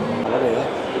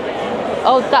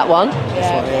 Oh, that one?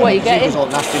 Yeah. What are you getting? All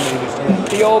nasty movies, don't it?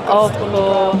 The yogurt. Of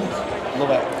course. Love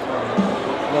it.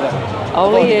 Love it.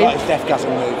 Only you. Got his Death Gas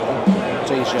removal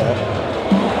t-shirt.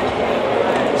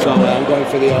 So I'm going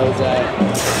for the old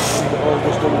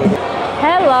just under.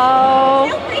 Hello.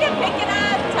 Feel free to pick it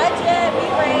up, touch it, be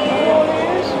brave.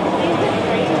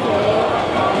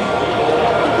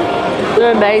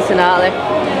 They're amazing, aren't they?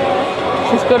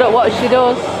 She's good at what she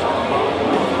does.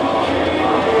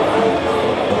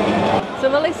 So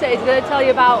Melissa is going to tell you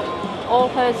about all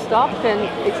her stock, and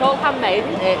it's all handmade,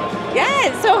 isn't it?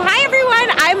 Yes, so hi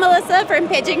everyone, I'm Melissa from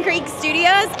Pigeon Creek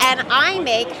Studios, and I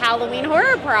make Halloween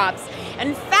horror props.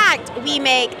 In fact, we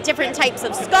make different types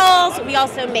of skulls, we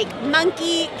also make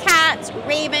monkey, cats,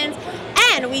 ravens,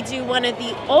 and we do one of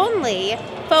the only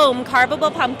foam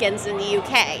carvable pumpkins in the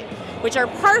UK, which are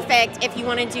perfect if you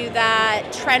want to do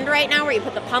that trend right now where you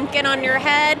put the pumpkin on your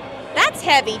head. That's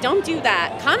heavy, don't do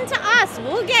that. Come to us,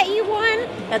 we'll get you one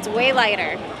that's way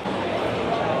lighter.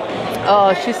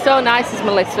 Oh, she's so nice, is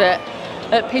Melissa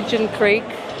at Pigeon Creek.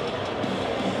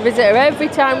 Visit her every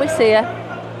time we see her.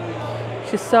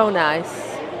 She's so nice.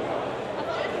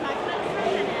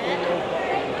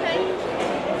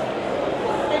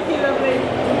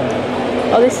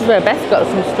 Oh, this is where Beth got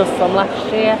some stuff from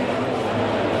last year.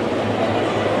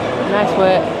 Nice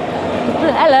work.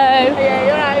 Hello. Yeah,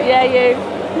 you alright? Yeah, you.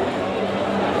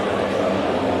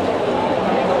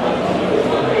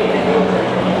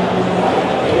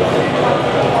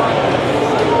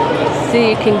 So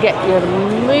you can get your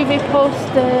movie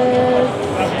posters.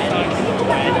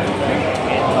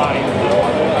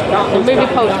 The movie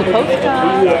poster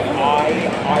postcard.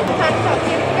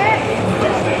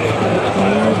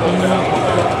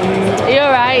 You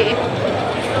alright?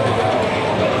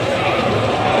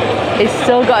 He's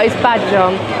still got his badge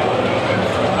on.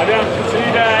 I down for 2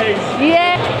 days.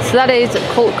 Yeah. So that is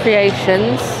Cult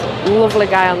Creations. Lovely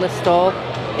guy on the stall.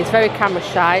 He's very camera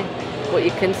shy, but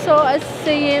you can sort of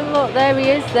see him. Look, there he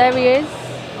is, there he is.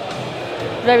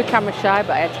 Very camera shy,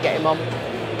 but I had to get him on.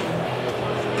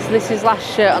 So this is last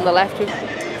shirt on the left.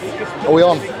 Are we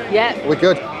on? Yeah. We're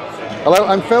good. Hello,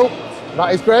 I'm Phil.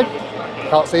 That is Greg.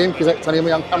 Can't see him because it's only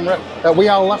me on camera. We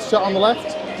are last shot on the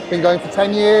left. Been going for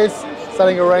 10 years,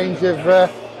 selling a range of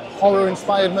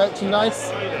horror-inspired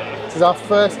merchandise. This is our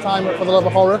first time at For the Love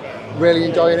of Horror. Really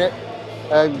enjoying it.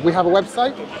 We have a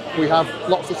website. We have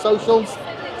lots of socials.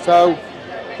 So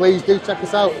please do check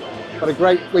us out. Had a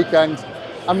great weekend.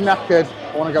 I'm knackered.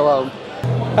 I want to go home.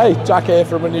 Hey, Jack here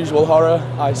from Unusual Horror.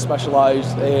 I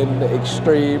specialise in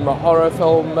extreme horror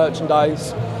film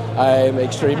merchandise,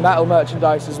 extreme metal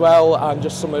merchandise as well, and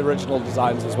just some original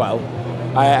designs as well.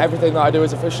 Everything that I do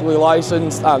is officially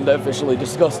licensed and officially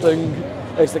disgusting.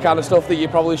 It's the kind of stuff that you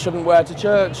probably shouldn't wear to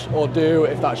church or do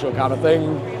if that's your kind of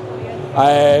thing.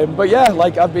 But yeah,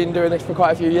 like I've been doing this for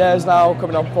quite a few years now,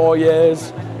 coming on 4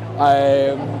 years.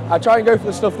 I try and go for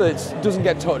the stuff that doesn't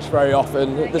get touched very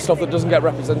often, the stuff that doesn't get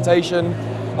representation.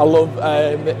 I love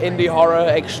indie horror,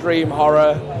 extreme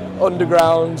horror,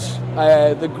 underground,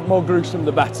 the more gruesome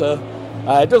the better.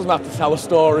 It doesn't have to tell a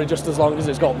story, just as long as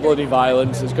it's got bloody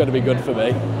violence, it's going to be good for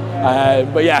me.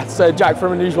 But yeah, so Jack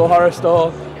from Unusual Horror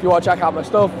Store. If you want to check out my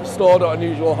stuff,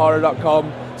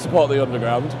 store.unusualhorror.com, support the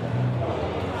underground.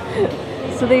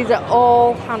 So these are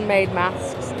all handmade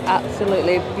masks,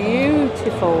 absolutely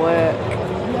beautiful work.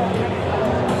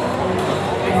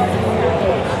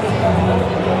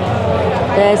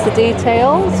 There's the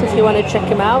details if you want to check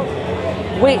them out,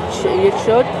 which you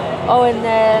should. Oh, and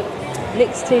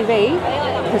Nix TV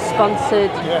has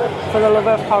sponsored For the Love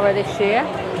of Horror this year.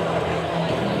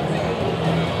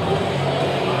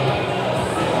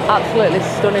 Absolutely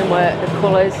stunning work, the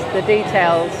colours, the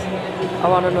details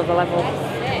are on another level.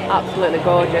 Absolutely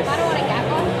gorgeous.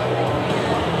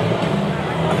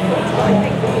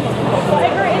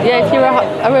 Yeah, if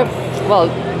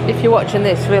you're if you're watching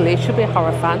this, really, you should be a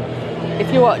horror fan.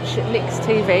 If you watch Nix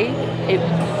TV,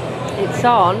 it's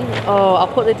on. Oh, I'll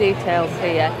put the details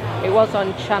here. It was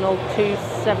on channel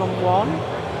 271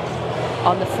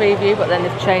 on the Freeview, but then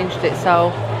they've changed it.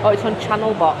 So, it's on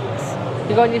Channel Box.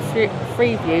 You go on your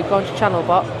Freeview, go onto Channel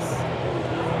Box,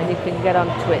 and you can get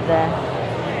onto it there.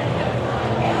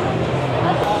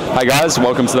 Hi guys,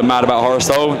 welcome to the Mad About Horror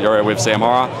Store. You're here with Sam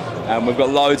Horror. We've got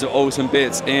loads of awesome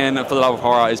bits in For the Love of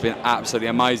Horror. It's been absolutely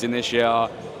amazing this year.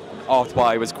 After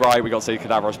party was great. We got to see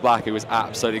Cadaverous Black, who was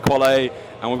absolutely quality.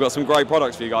 And we've got some great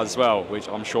products for you guys as well, which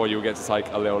I'm sure you'll get to take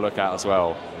a little look at as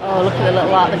well. Oh, look at the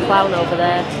little Art the Clown over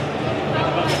there.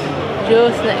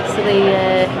 Just next to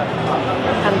the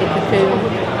Candy Cocoon.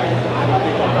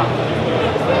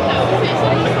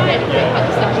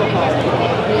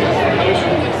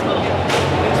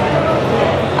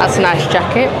 That's a nice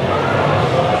jacket.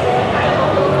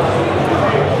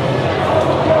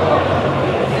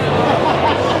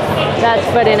 That's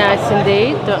very nice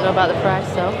indeed. Don't know about the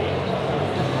price though.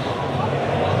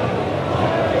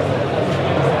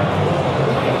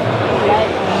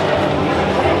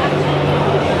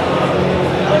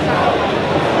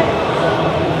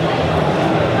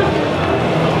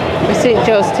 We see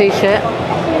Joe's t-shirt.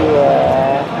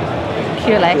 Yeah.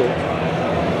 Cute.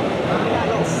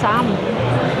 Sam.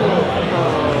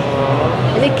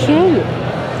 Isn't it cute?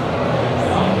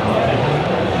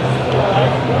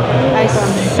 It's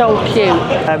so cute.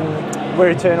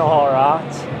 We're Eternal Horror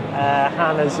Art.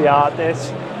 Hannah's the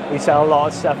artist. We sell a lot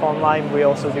of stuff online. We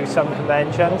also do some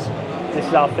conventions. This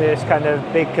is our first kind of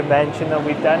big convention that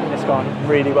we've done, and it's gone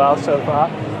really well so far.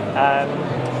 Do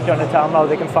you want to tell them how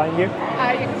they can find you? You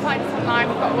can find us online.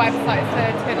 We've got a website,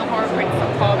 it's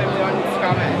eternalhorrorprints.com, and we're on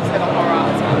Instagram at Eternal Horror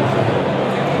Art as well.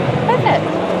 Perfect.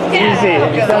 Yeah. Easy,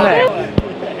 you've done it.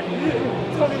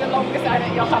 It's probably the longest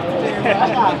edit you'll have to do.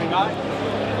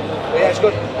 Yeah, it's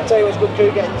good. I tell you, it's good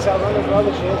too getting yourself on as well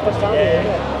this year. It's first time, isn't it?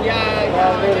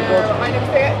 Yeah, really good. I know, it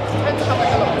depends on how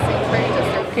much a lot of scenes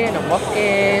ranges. I'm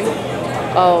walking.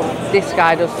 Oh, this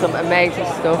guy does some amazing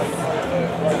stuff.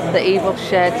 The Evil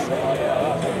Shed.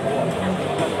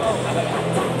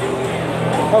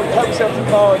 Help yourself to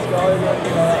cards, guys.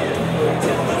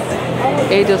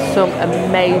 He does some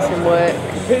amazing work.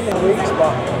 Pin in weeks,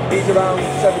 but he's around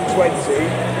 720.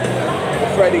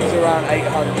 Freddy's around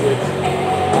 800.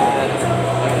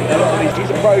 A lot of these, he's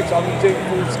a prototype, he's doing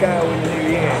full scale in the new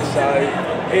year, so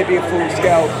he'll be a full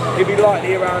scale. He'll be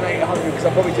likely around 800 because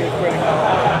I'll probably do acrylic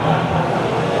art.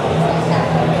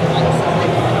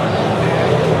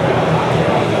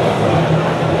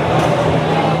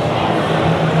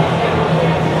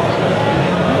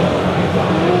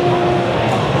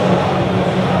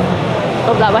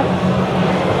 Up that way.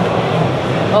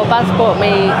 Oh, Baz bought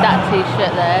me that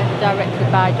t-shirt there,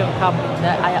 directed by John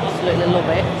Carpenter. I absolutely love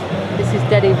it. This is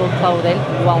Dead Evil clothing,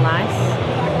 well nice.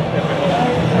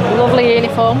 Lovely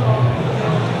uniform.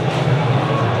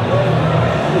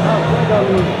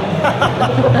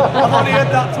 I've only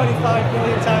heard that 25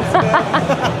 million times today.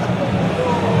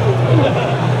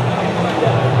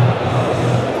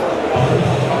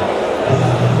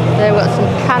 There, we've got some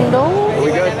candles. Are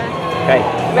we good? Okay.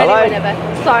 Ready Hello. whenever.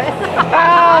 Sorry.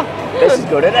 This is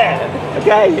good, isn't it?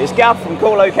 Okay, it's Gav from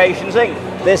Cool Locations Inc.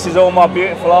 This is all my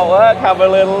beautiful artwork. Have a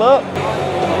little look.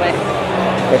 Love it.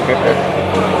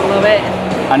 Love it.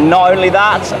 And not only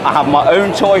that, I have my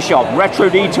own toy shop, Retro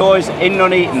D Toys in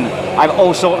Nuneaton. I have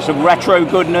all sorts of retro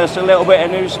goodness, a little bit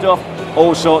of new stuff,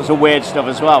 all sorts of weird stuff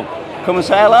as well. Come and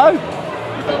say hello.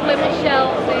 Lovely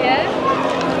Michelle here.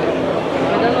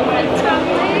 With a lovely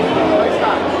family.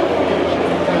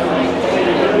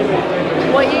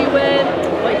 What are you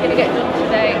going to get done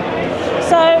today?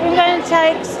 So we're going to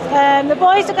take, the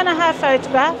boys are going to have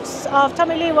photographs of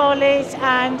Tommy Lee Wallace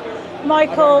and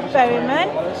Michael Berryman,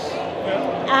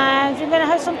 and we're going to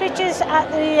have some pictures at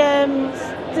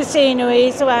the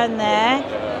sceneries around there,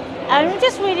 and we're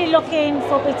just really looking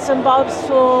for bits and bobs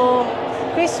for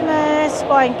Christmas,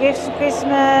 buying gifts for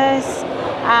Christmas,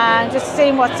 and just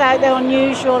seeing what's out there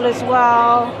unusual as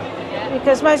well.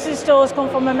 Because most of the stores come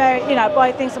from America, you know,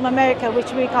 buy things from America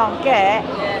which we can't get.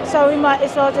 So we might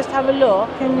as well just have a look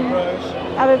and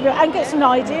get some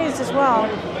ideas as well.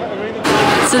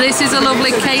 So this is a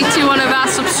lovely Katie, one of our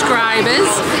subscribers.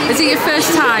 Is it your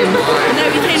first time? No,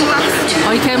 we came last year.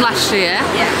 Oh, you came last year?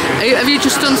 Yeah. Have you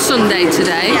just done Sunday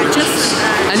today? Yeah, just.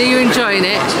 And are you enjoying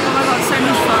it? Oh my god, so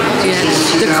much fun. Yeah.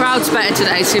 The crowd's better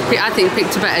today, so I think you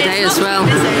picked a better day as well.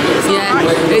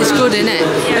 It's good, isn't it?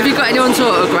 Yeah. Have you got anyone's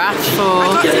autograph for?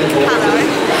 I got Tim Capello.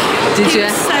 Did you?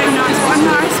 So nice. What a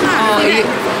nice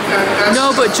man.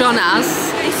 No, but John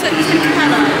has. He said Tim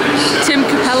Capello. Tim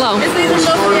Capello. Isn't he the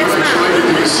loveliest man?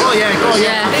 Oh yeah, go on.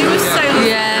 Yeah. He was so lovely.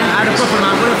 Yeah. I had a proper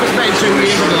man, when I first met him 2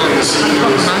 years ago, I had a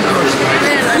proper man crush.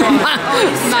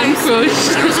 Man crush.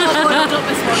 He was all oiled up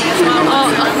this morning as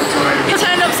well. He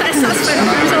turned up, said that's when he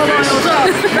was all oiled up.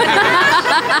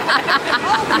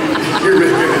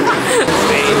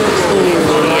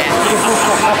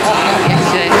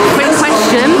 Quick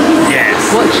question. Yes.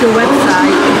 What's your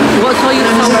website? What's all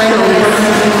your socials?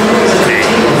 Okay.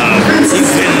 You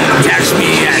can catch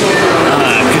me at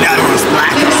Cadaverous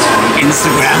Black on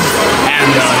Instagram,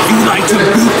 and if you'd like to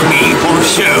book me for a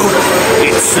show,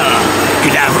 it's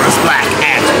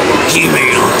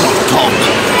cadaverousblack@gmail.com.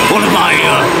 One of my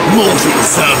mortal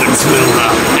servants will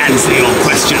answer your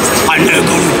questions. I'm no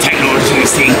good with technology, you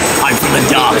see. I'm from the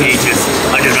dark ages.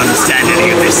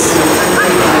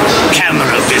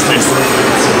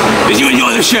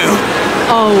 the show?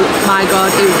 Oh my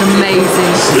god, it was amazing.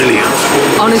 Brilliant.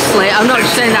 Honestly, I'm not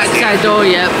just saying that because I adore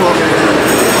you,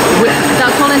 but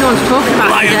that's all anyone's talking about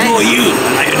Well, I today. adore you,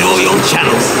 and I adore your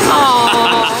channel. Aww.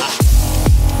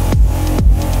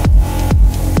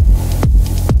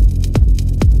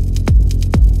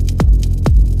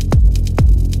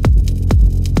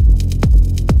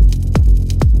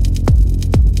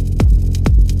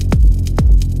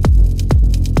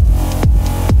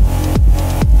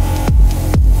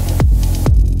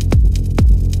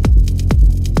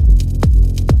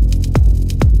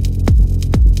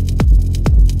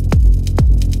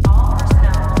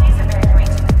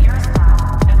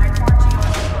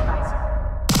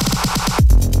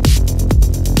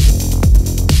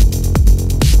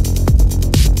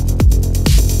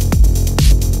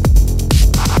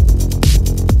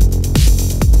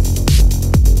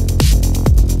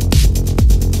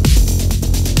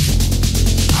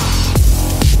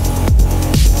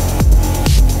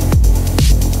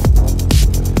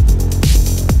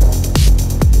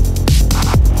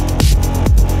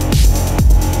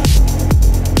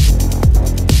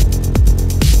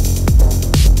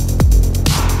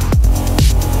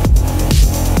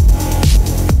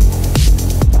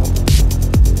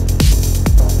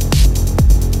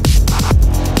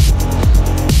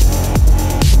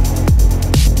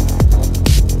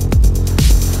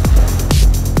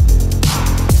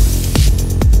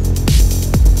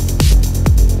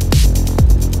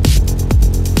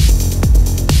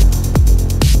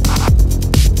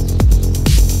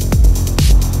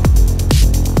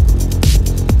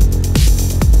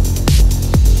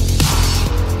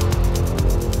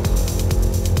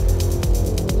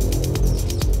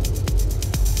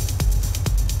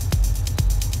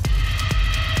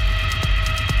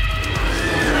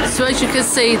 So as you can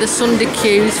see, the Sunday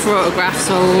Q's photographs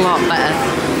are a lot better.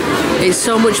 It's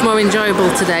so much more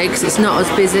enjoyable today because it's not as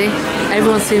busy.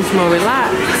 Everyone seems more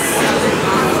relaxed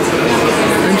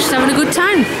and just having a good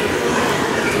time.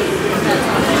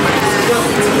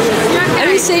 Have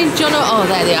you seen John? Oh,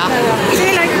 there they are. See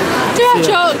you later.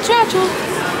 Ciao.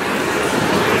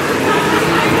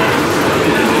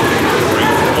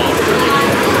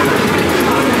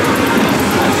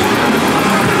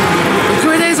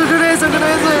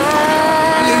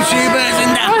 YouTubers in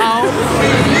the house.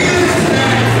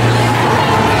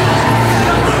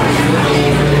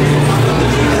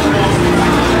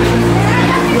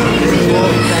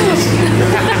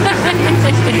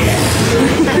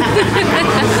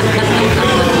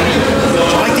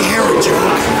 Like to hear a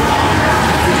joke?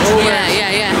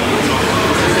 Yeah.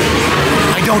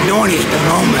 I don't know any at the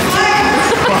moment.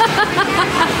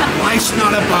 Life's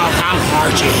not about how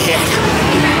hard you hit.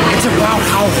 It's about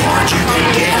how hard you can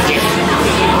get hit.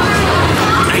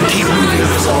 And keep moving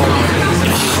forward.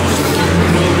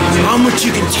 How much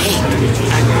you can take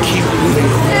and keep moving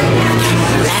forward.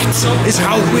 That is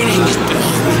how winning is done.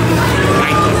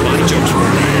 My jokes were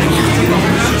bad.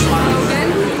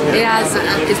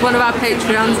 He's one of our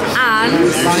Patreons, and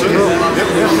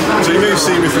so you may have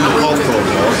seen me from the popcorn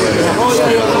walk.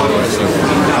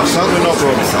 I've sadly not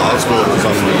brought my cards, but it's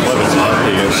on the website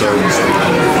here,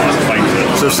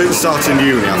 so since starting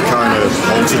uni I've kind of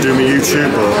wanted to do my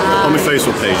YouTube, but on my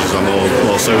Facebook pages I'm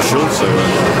more social, so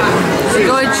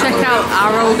go and check out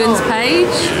our Rogan's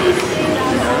page.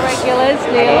 Regulars,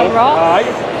 Neil and Rock.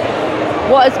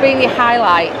 What has been your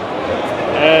highlight?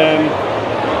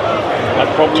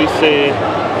 I'd probably say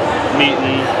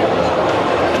meeting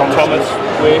Thomas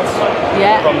Waits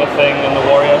from the Thing and the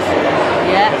Warriors.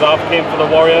 Because I've came for the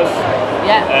Warriors.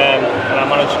 And I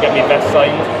managed to get my vest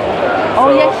signed. Oh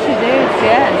yes, you did.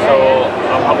 So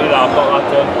I'm happy that I've got that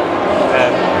done.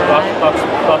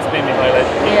 That's been my highlight.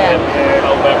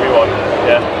 Help everyone.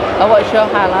 Oh, what's your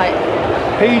highlight?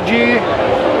 PG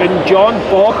and John,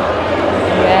 Bob.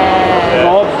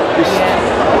 Bob.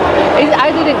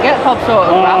 I didn't get Bob's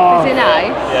autograph. Is he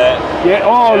nice?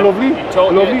 Oh, lovely.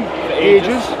 Lovely.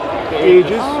 Ages.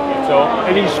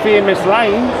 And his famous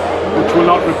line, which will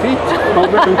not repeat.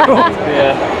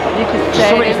 You could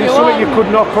say it if you something want. you could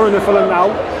not put in the film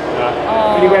now.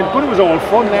 And he went, but it was all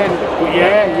fun then. But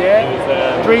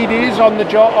 3 days on the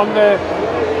job,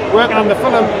 working on the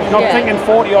film, not thinking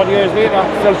 40 odd years later,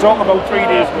 still talking about 3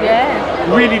 days.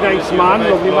 Really nice man,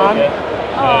 lovely man.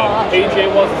 PJ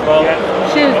was as well.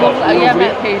 She was lovely. I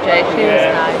met PJ. She was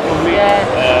nice.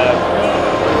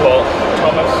 But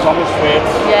Thomas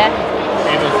Waits.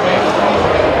 He was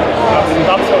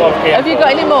that's how I've came. Have you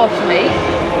got any more to meet?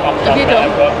 Have you done?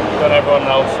 Done everyone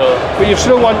now, so. But you've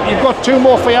got 2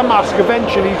 more for your mask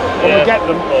eventually when we get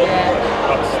them.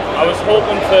 I was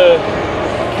hoping to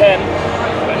Ken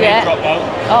when he dropped out.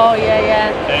 Oh yeah.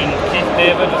 And Keith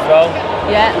David as well.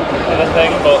 for the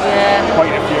thing, but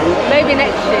quite a few. Maybe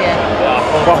next year.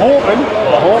 We're hoping.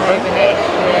 Maybe next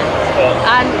year.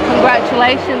 And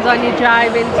congratulations on your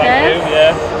driving test.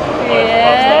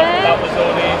 That was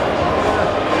only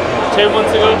 2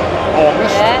 months ago.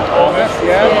 August,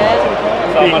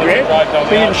 So I managed to drive down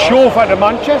being chauffeur to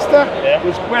Manchester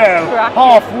was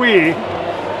halfway.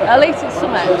 At least it's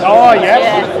something. Oh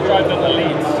yeah. Drive down the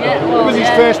Leeds. It was his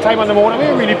first time on the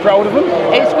motorway. Really proud of him.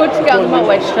 It's good to get on the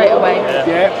motorway straight away.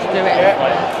 Yeah. Just do it.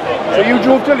 So you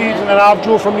drove to Leeds and then I've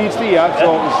drove from Leeds to here.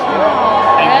 So it was,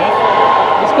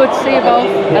 it's good to see you both,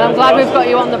 and I'm glad we've got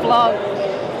you on the vlog.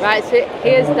 Right, so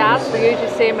here's Dad. We usually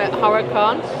see him at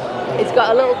HorrorCon. He's got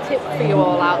a little tip for you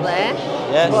all out there.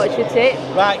 Yes. What's your tip?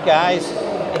 Right, guys,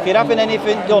 if you're having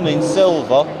anything done in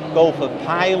silver, go for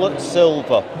Pilot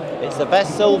Silver. It's the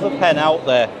best silver pen out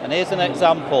there, and here's an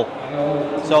example.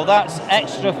 So that's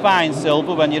extra fine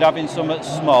silver when you're having something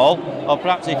small, or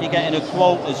perhaps if you're getting a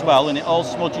quote as well, and it all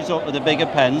smudges up with the bigger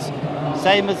pens.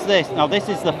 Same as this. Now this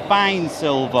is the fine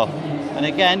silver, and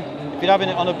again, if you're having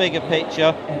it on a bigger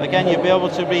picture, again you'll be able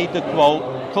to read the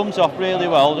quote. Comes off really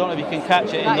well. I don't know if you can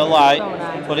catch it in the light,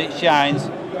 but it shines.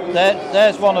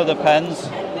 There's one of the pens.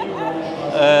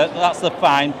 That's the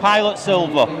fine. Pilot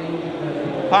Silver.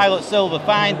 Pilot Silver,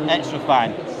 fine, extra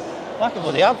fine. Like a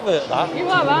bloody advert, that. You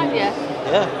are, aren't you?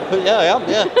 Yeah, I am,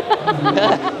 yeah.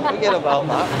 Forget about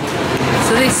that.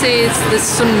 So this is the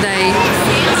Sunday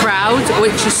crowd,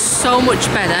 which is so much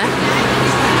better,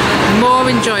 more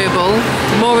enjoyable,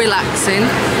 more relaxing.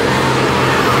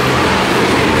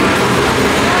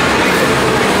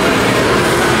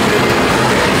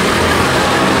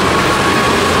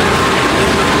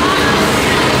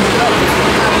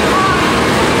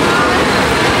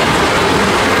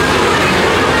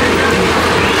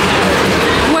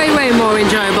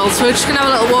 So we're just going to have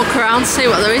a little walk around, see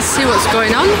what there is, see what's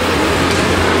going on.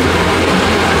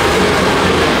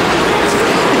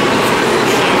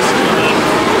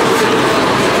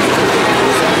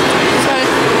 So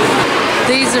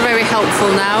these are very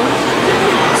helpful now.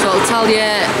 So I'll tell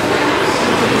you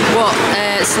what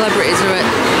celebrities are at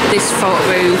this photo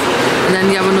booth, and then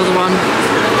you have another one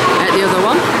at the other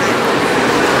one.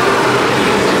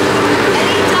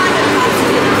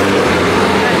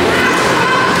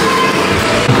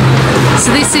 So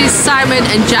this is Simon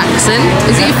and Jackson.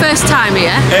 Is it your first time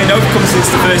here? No, come since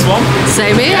the first one.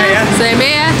 Same here. Same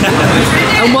here.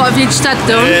 And what have you just had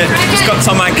done? Just got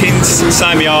Tom Atkins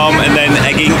sign my arm, and then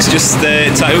Egg Inks just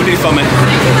tattooed it for me.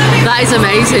 That is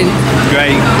amazing.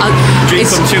 Great. Dream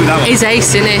come true, that one. He's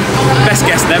ace, isn't he? Best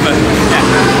guest ever.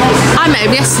 Yeah. I met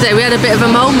him yesterday. We had a bit of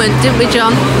a moment, didn't we,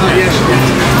 John?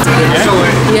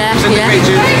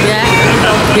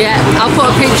 Yeah. I'll put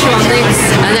a picture on this,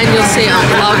 and then you'll see it on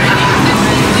vlog.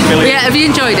 Brilliant. Yeah, have you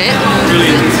enjoyed it?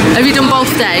 Brilliant. Have you done both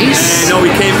days? No,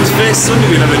 we came the first Sunday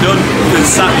we've ever done,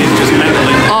 because Saturday just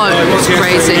mentally. Oh, it was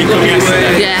crazy.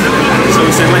 Yeah. So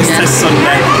we said, let's test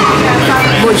Sunday.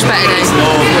 Much better day.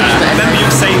 I remember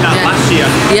you saying that last year.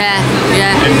 Yeah.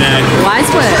 And, wise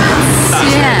words.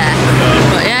 Yeah.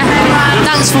 But yeah,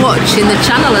 thanks for watching the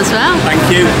channel as well. Thank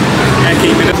you. Yeah,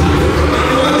 keep it up.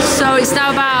 So it's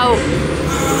now about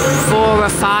 4 or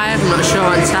 5, I'm not sure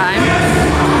on time.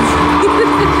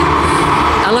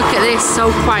 I look at this,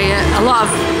 so quiet. A lot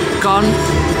have gone,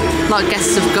 a lot of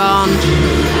guests have gone,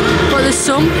 but there's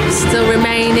some still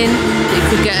remaining you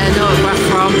could get an autograph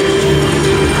from.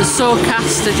 The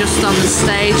Sawcast are just on the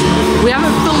stage. We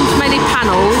haven't filmed many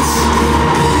panels,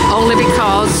 only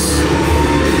because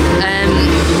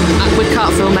we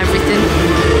can't film everything.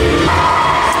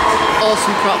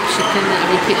 Awesome props you can have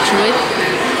your picture with.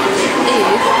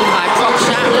 My prop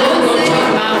shop.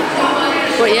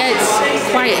 But yeah, it's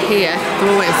quiet here.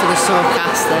 We're waiting for the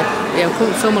Sawcast there. Yeah, we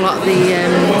couldn't film a lot of the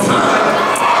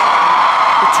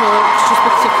talks just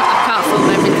because I can't film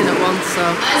everything at once. So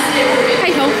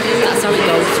hey ho, that's how it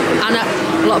goes. And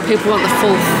a lot of people want the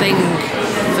full thing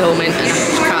filming, and I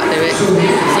just can't do it. So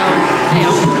hey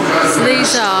ho. So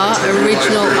these are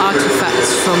original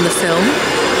artifacts from the film.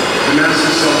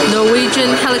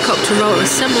 Norwegian helicopter rotor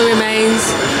assembly remains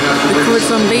recovered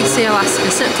from BBC Alaska,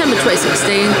 September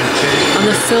 2016, on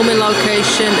the filming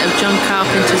location of John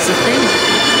Carpenter's The Thing.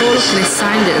 Oh look, and he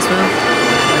signed it as well.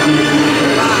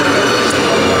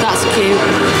 That's cute.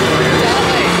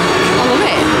 I love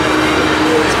it.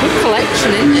 It's a good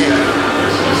collection, isn't it?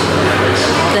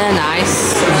 They're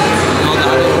nice.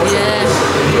 Yeah.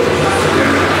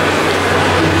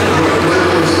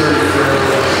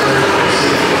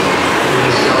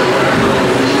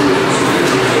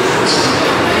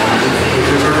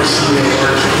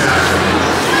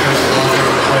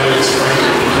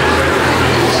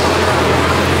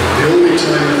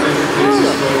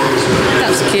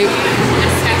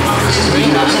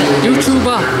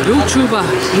 YouTuber,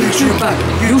 YouTuber,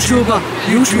 YouTuber,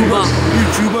 YouTuber,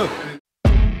 YouTuber.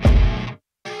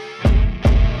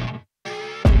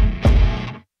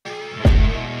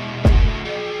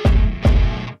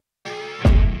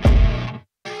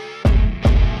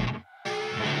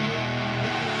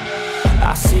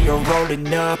 I see her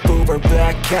rolling up, Uber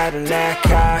black Cadillac,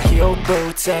 high heel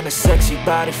boots and a sexy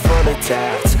body full of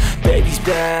tats. Baby's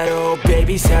bad, oh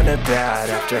baby's hella bad.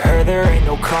 After her there ain't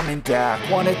no coming back.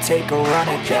 Wanna take a run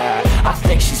at that. I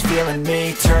think she's feeling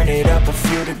me, turn it up a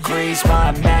few degrees.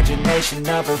 My imagination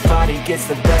of her body gets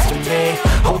the best of me.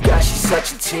 Oh gosh, she's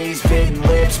such a tease, bitten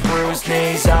lips, bruised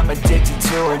knees. I'm addicted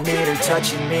to her, need her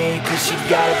touching me, cause she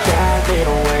got a bad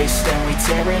little waist. And we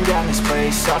tearing down this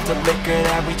place, off the liquor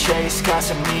that we chase.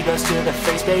 Casamigos to the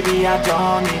face, baby, I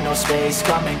don't need no space.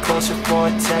 Coming closer for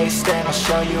a taste, and I'll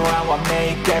show you how I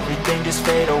make everything just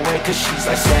fade away. Cause she's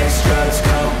like sex, drugs,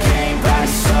 cocaine, body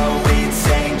so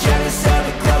insane. Jealous of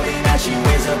the clothing that she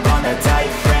wears up on a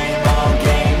tight frame. All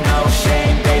game, no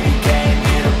shame, baby came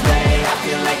here to play. I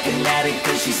feel like an addict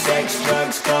cause she's sex,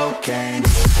 drugs, cocaine.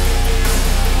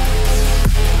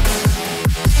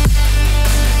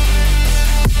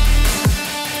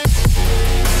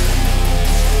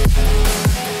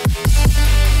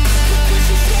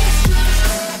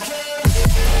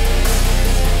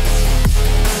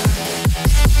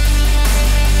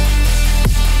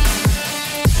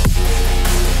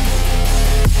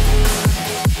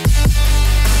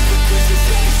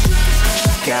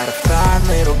 Got a fine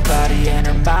little body and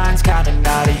her mind's kinda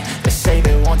naughty. They say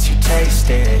that once you taste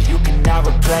it, you cannot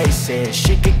replace it.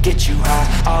 She could get you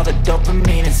high, all the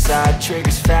dopamine inside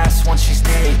triggers fast once she's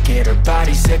naked. Her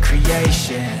body's a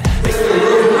creation.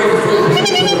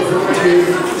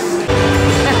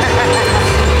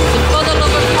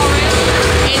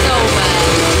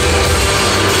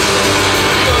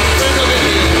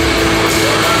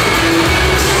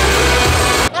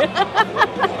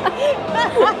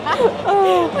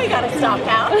 We gotta stop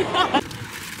now.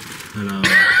 Hello.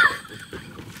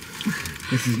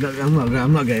 This is not.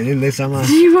 I'm not getting in this, am I?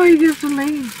 You why you have to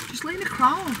leave? Just lean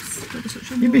across.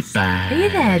 You'll be fine. Are you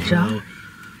there, John?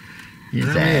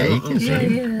 You're there. You can see.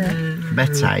 Yeah.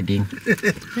 Bet's hiding.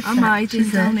 I'm hiding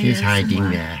down here. She's hiding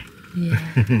somewhere. there.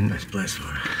 Yeah. Best place for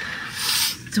her.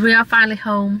 So we are finally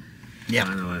home. Yeah.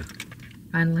 Finally.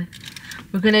 Finally.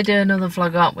 We're going to do another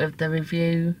vlog up with the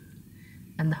review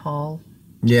and the haul.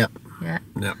 Yeah. Yeah.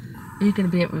 Yeah. Are you going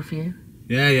to be at review?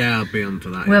 Yeah, I'll be on for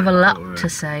that. We have a lot to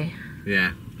say.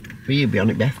 Yeah. Will you be on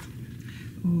it, Beth?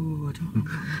 Ooh, I don't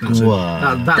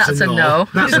know. That's a no.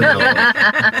 That's a no.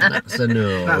 That's a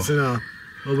no. That's a no.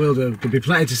 Well, we'll do. There'll be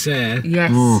plenty to say.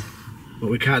 Yes. But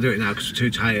we can't do it now because we're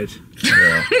too tired.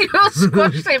 Yeah. You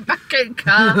squashed it back in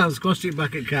car. I've squashed it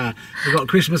back in car. We've got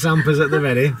Christmas hampers at the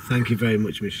ready. Thank you very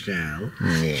much, Michelle.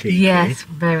 Cheeky. Yes,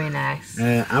 very nice.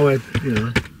 Our,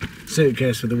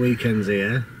 suitcase for the weekends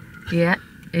here. Yeah,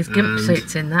 his gimp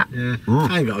suit's in that. Yeah.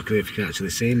 I ain't got a clue if you can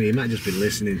actually see me. You might just be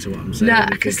listening to what I'm saying. No,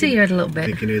 I can see you a little bit.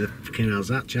 Thinking, who the fucking hell's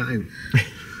that chatting?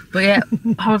 But yeah,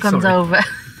 Oregon's over.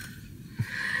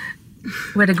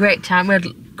 We had a great time. We had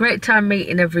a great time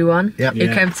meeting everyone who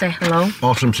came to say hello.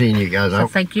 Awesome seeing you guys out. So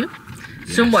thank you.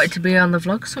 Some wanted to be on the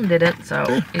vlog, some didn't. So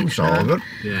it's all good.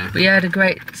 Yeah. But yeah, had a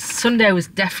great Sunday was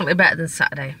definitely better than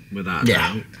Saturday. Without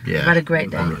doubt. Yeah. We had a great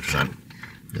day. 100%.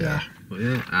 Yeah. But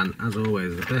yeah, and as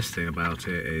always, the best thing about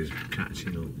it is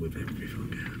catching up with every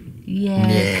fucker.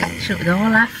 Yeah, catch up with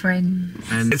all our friends.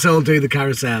 And let's all do the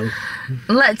carousel.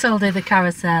 Let's all do the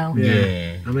carousel.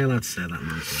 Yeah. Am I allowed to say that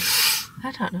nicely?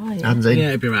 I don't know. Hands in. Yeah,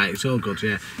 it'll be right. It's all good.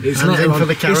 Yeah. It's Hands in on, for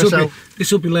the carousel.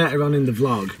 This will be later on in the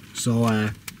vlog, so.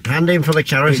 Hand in for the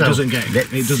carousel. It doesn't get cut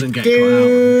out.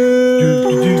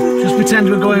 Just pretend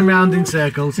we're going round in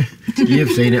circles.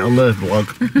 You've seen it on the vlog.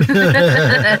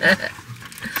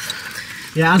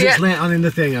 Yeah, as it's late on in the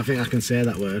thing, I think I can say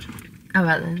that word. All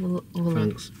right then.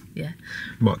 Thanks. Yeah.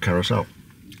 What carousel?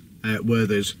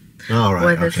 Werthers. All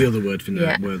right. That's the other word for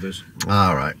that. Werthers.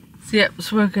 All right. So yeah,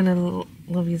 so we're gonna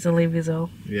love yous and leave yous all.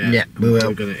 Yeah.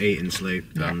 We're gonna eat and sleep,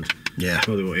 and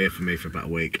probably won't hear from me for about a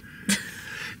week.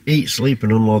 Eat, sleep,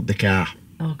 and unload the car.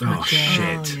 Oh, God, shit!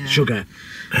 Oh, yeah. Sugar.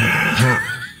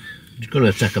 It's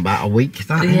gonna take about a week.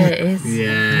 That. Yeah, it is.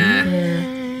 Yeah.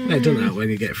 Well, it doesn't that when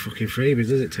you get fucking freebies,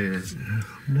 does it, Tina?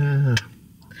 No.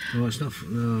 Oh, it's not.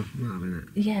 No, I'm not having it.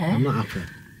 Yeah. I'm not happy.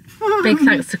 Big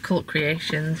thanks to Cult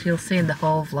Creations. You'll see in the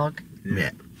whole vlog.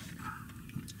 Yeah.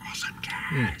 Awesome, guys.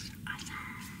 Yeah.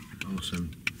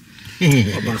 Awesome.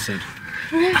 What I said.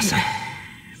 Right.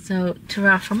 So,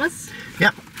 ta-ra from us.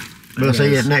 Yep. We'll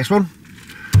see you at the next one.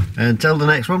 Until the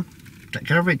next one, take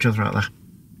care of each other out there.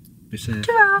 Be safe.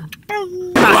 Ta-ra.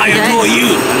 I adore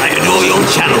you. I adore your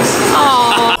channel.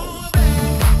 Aww.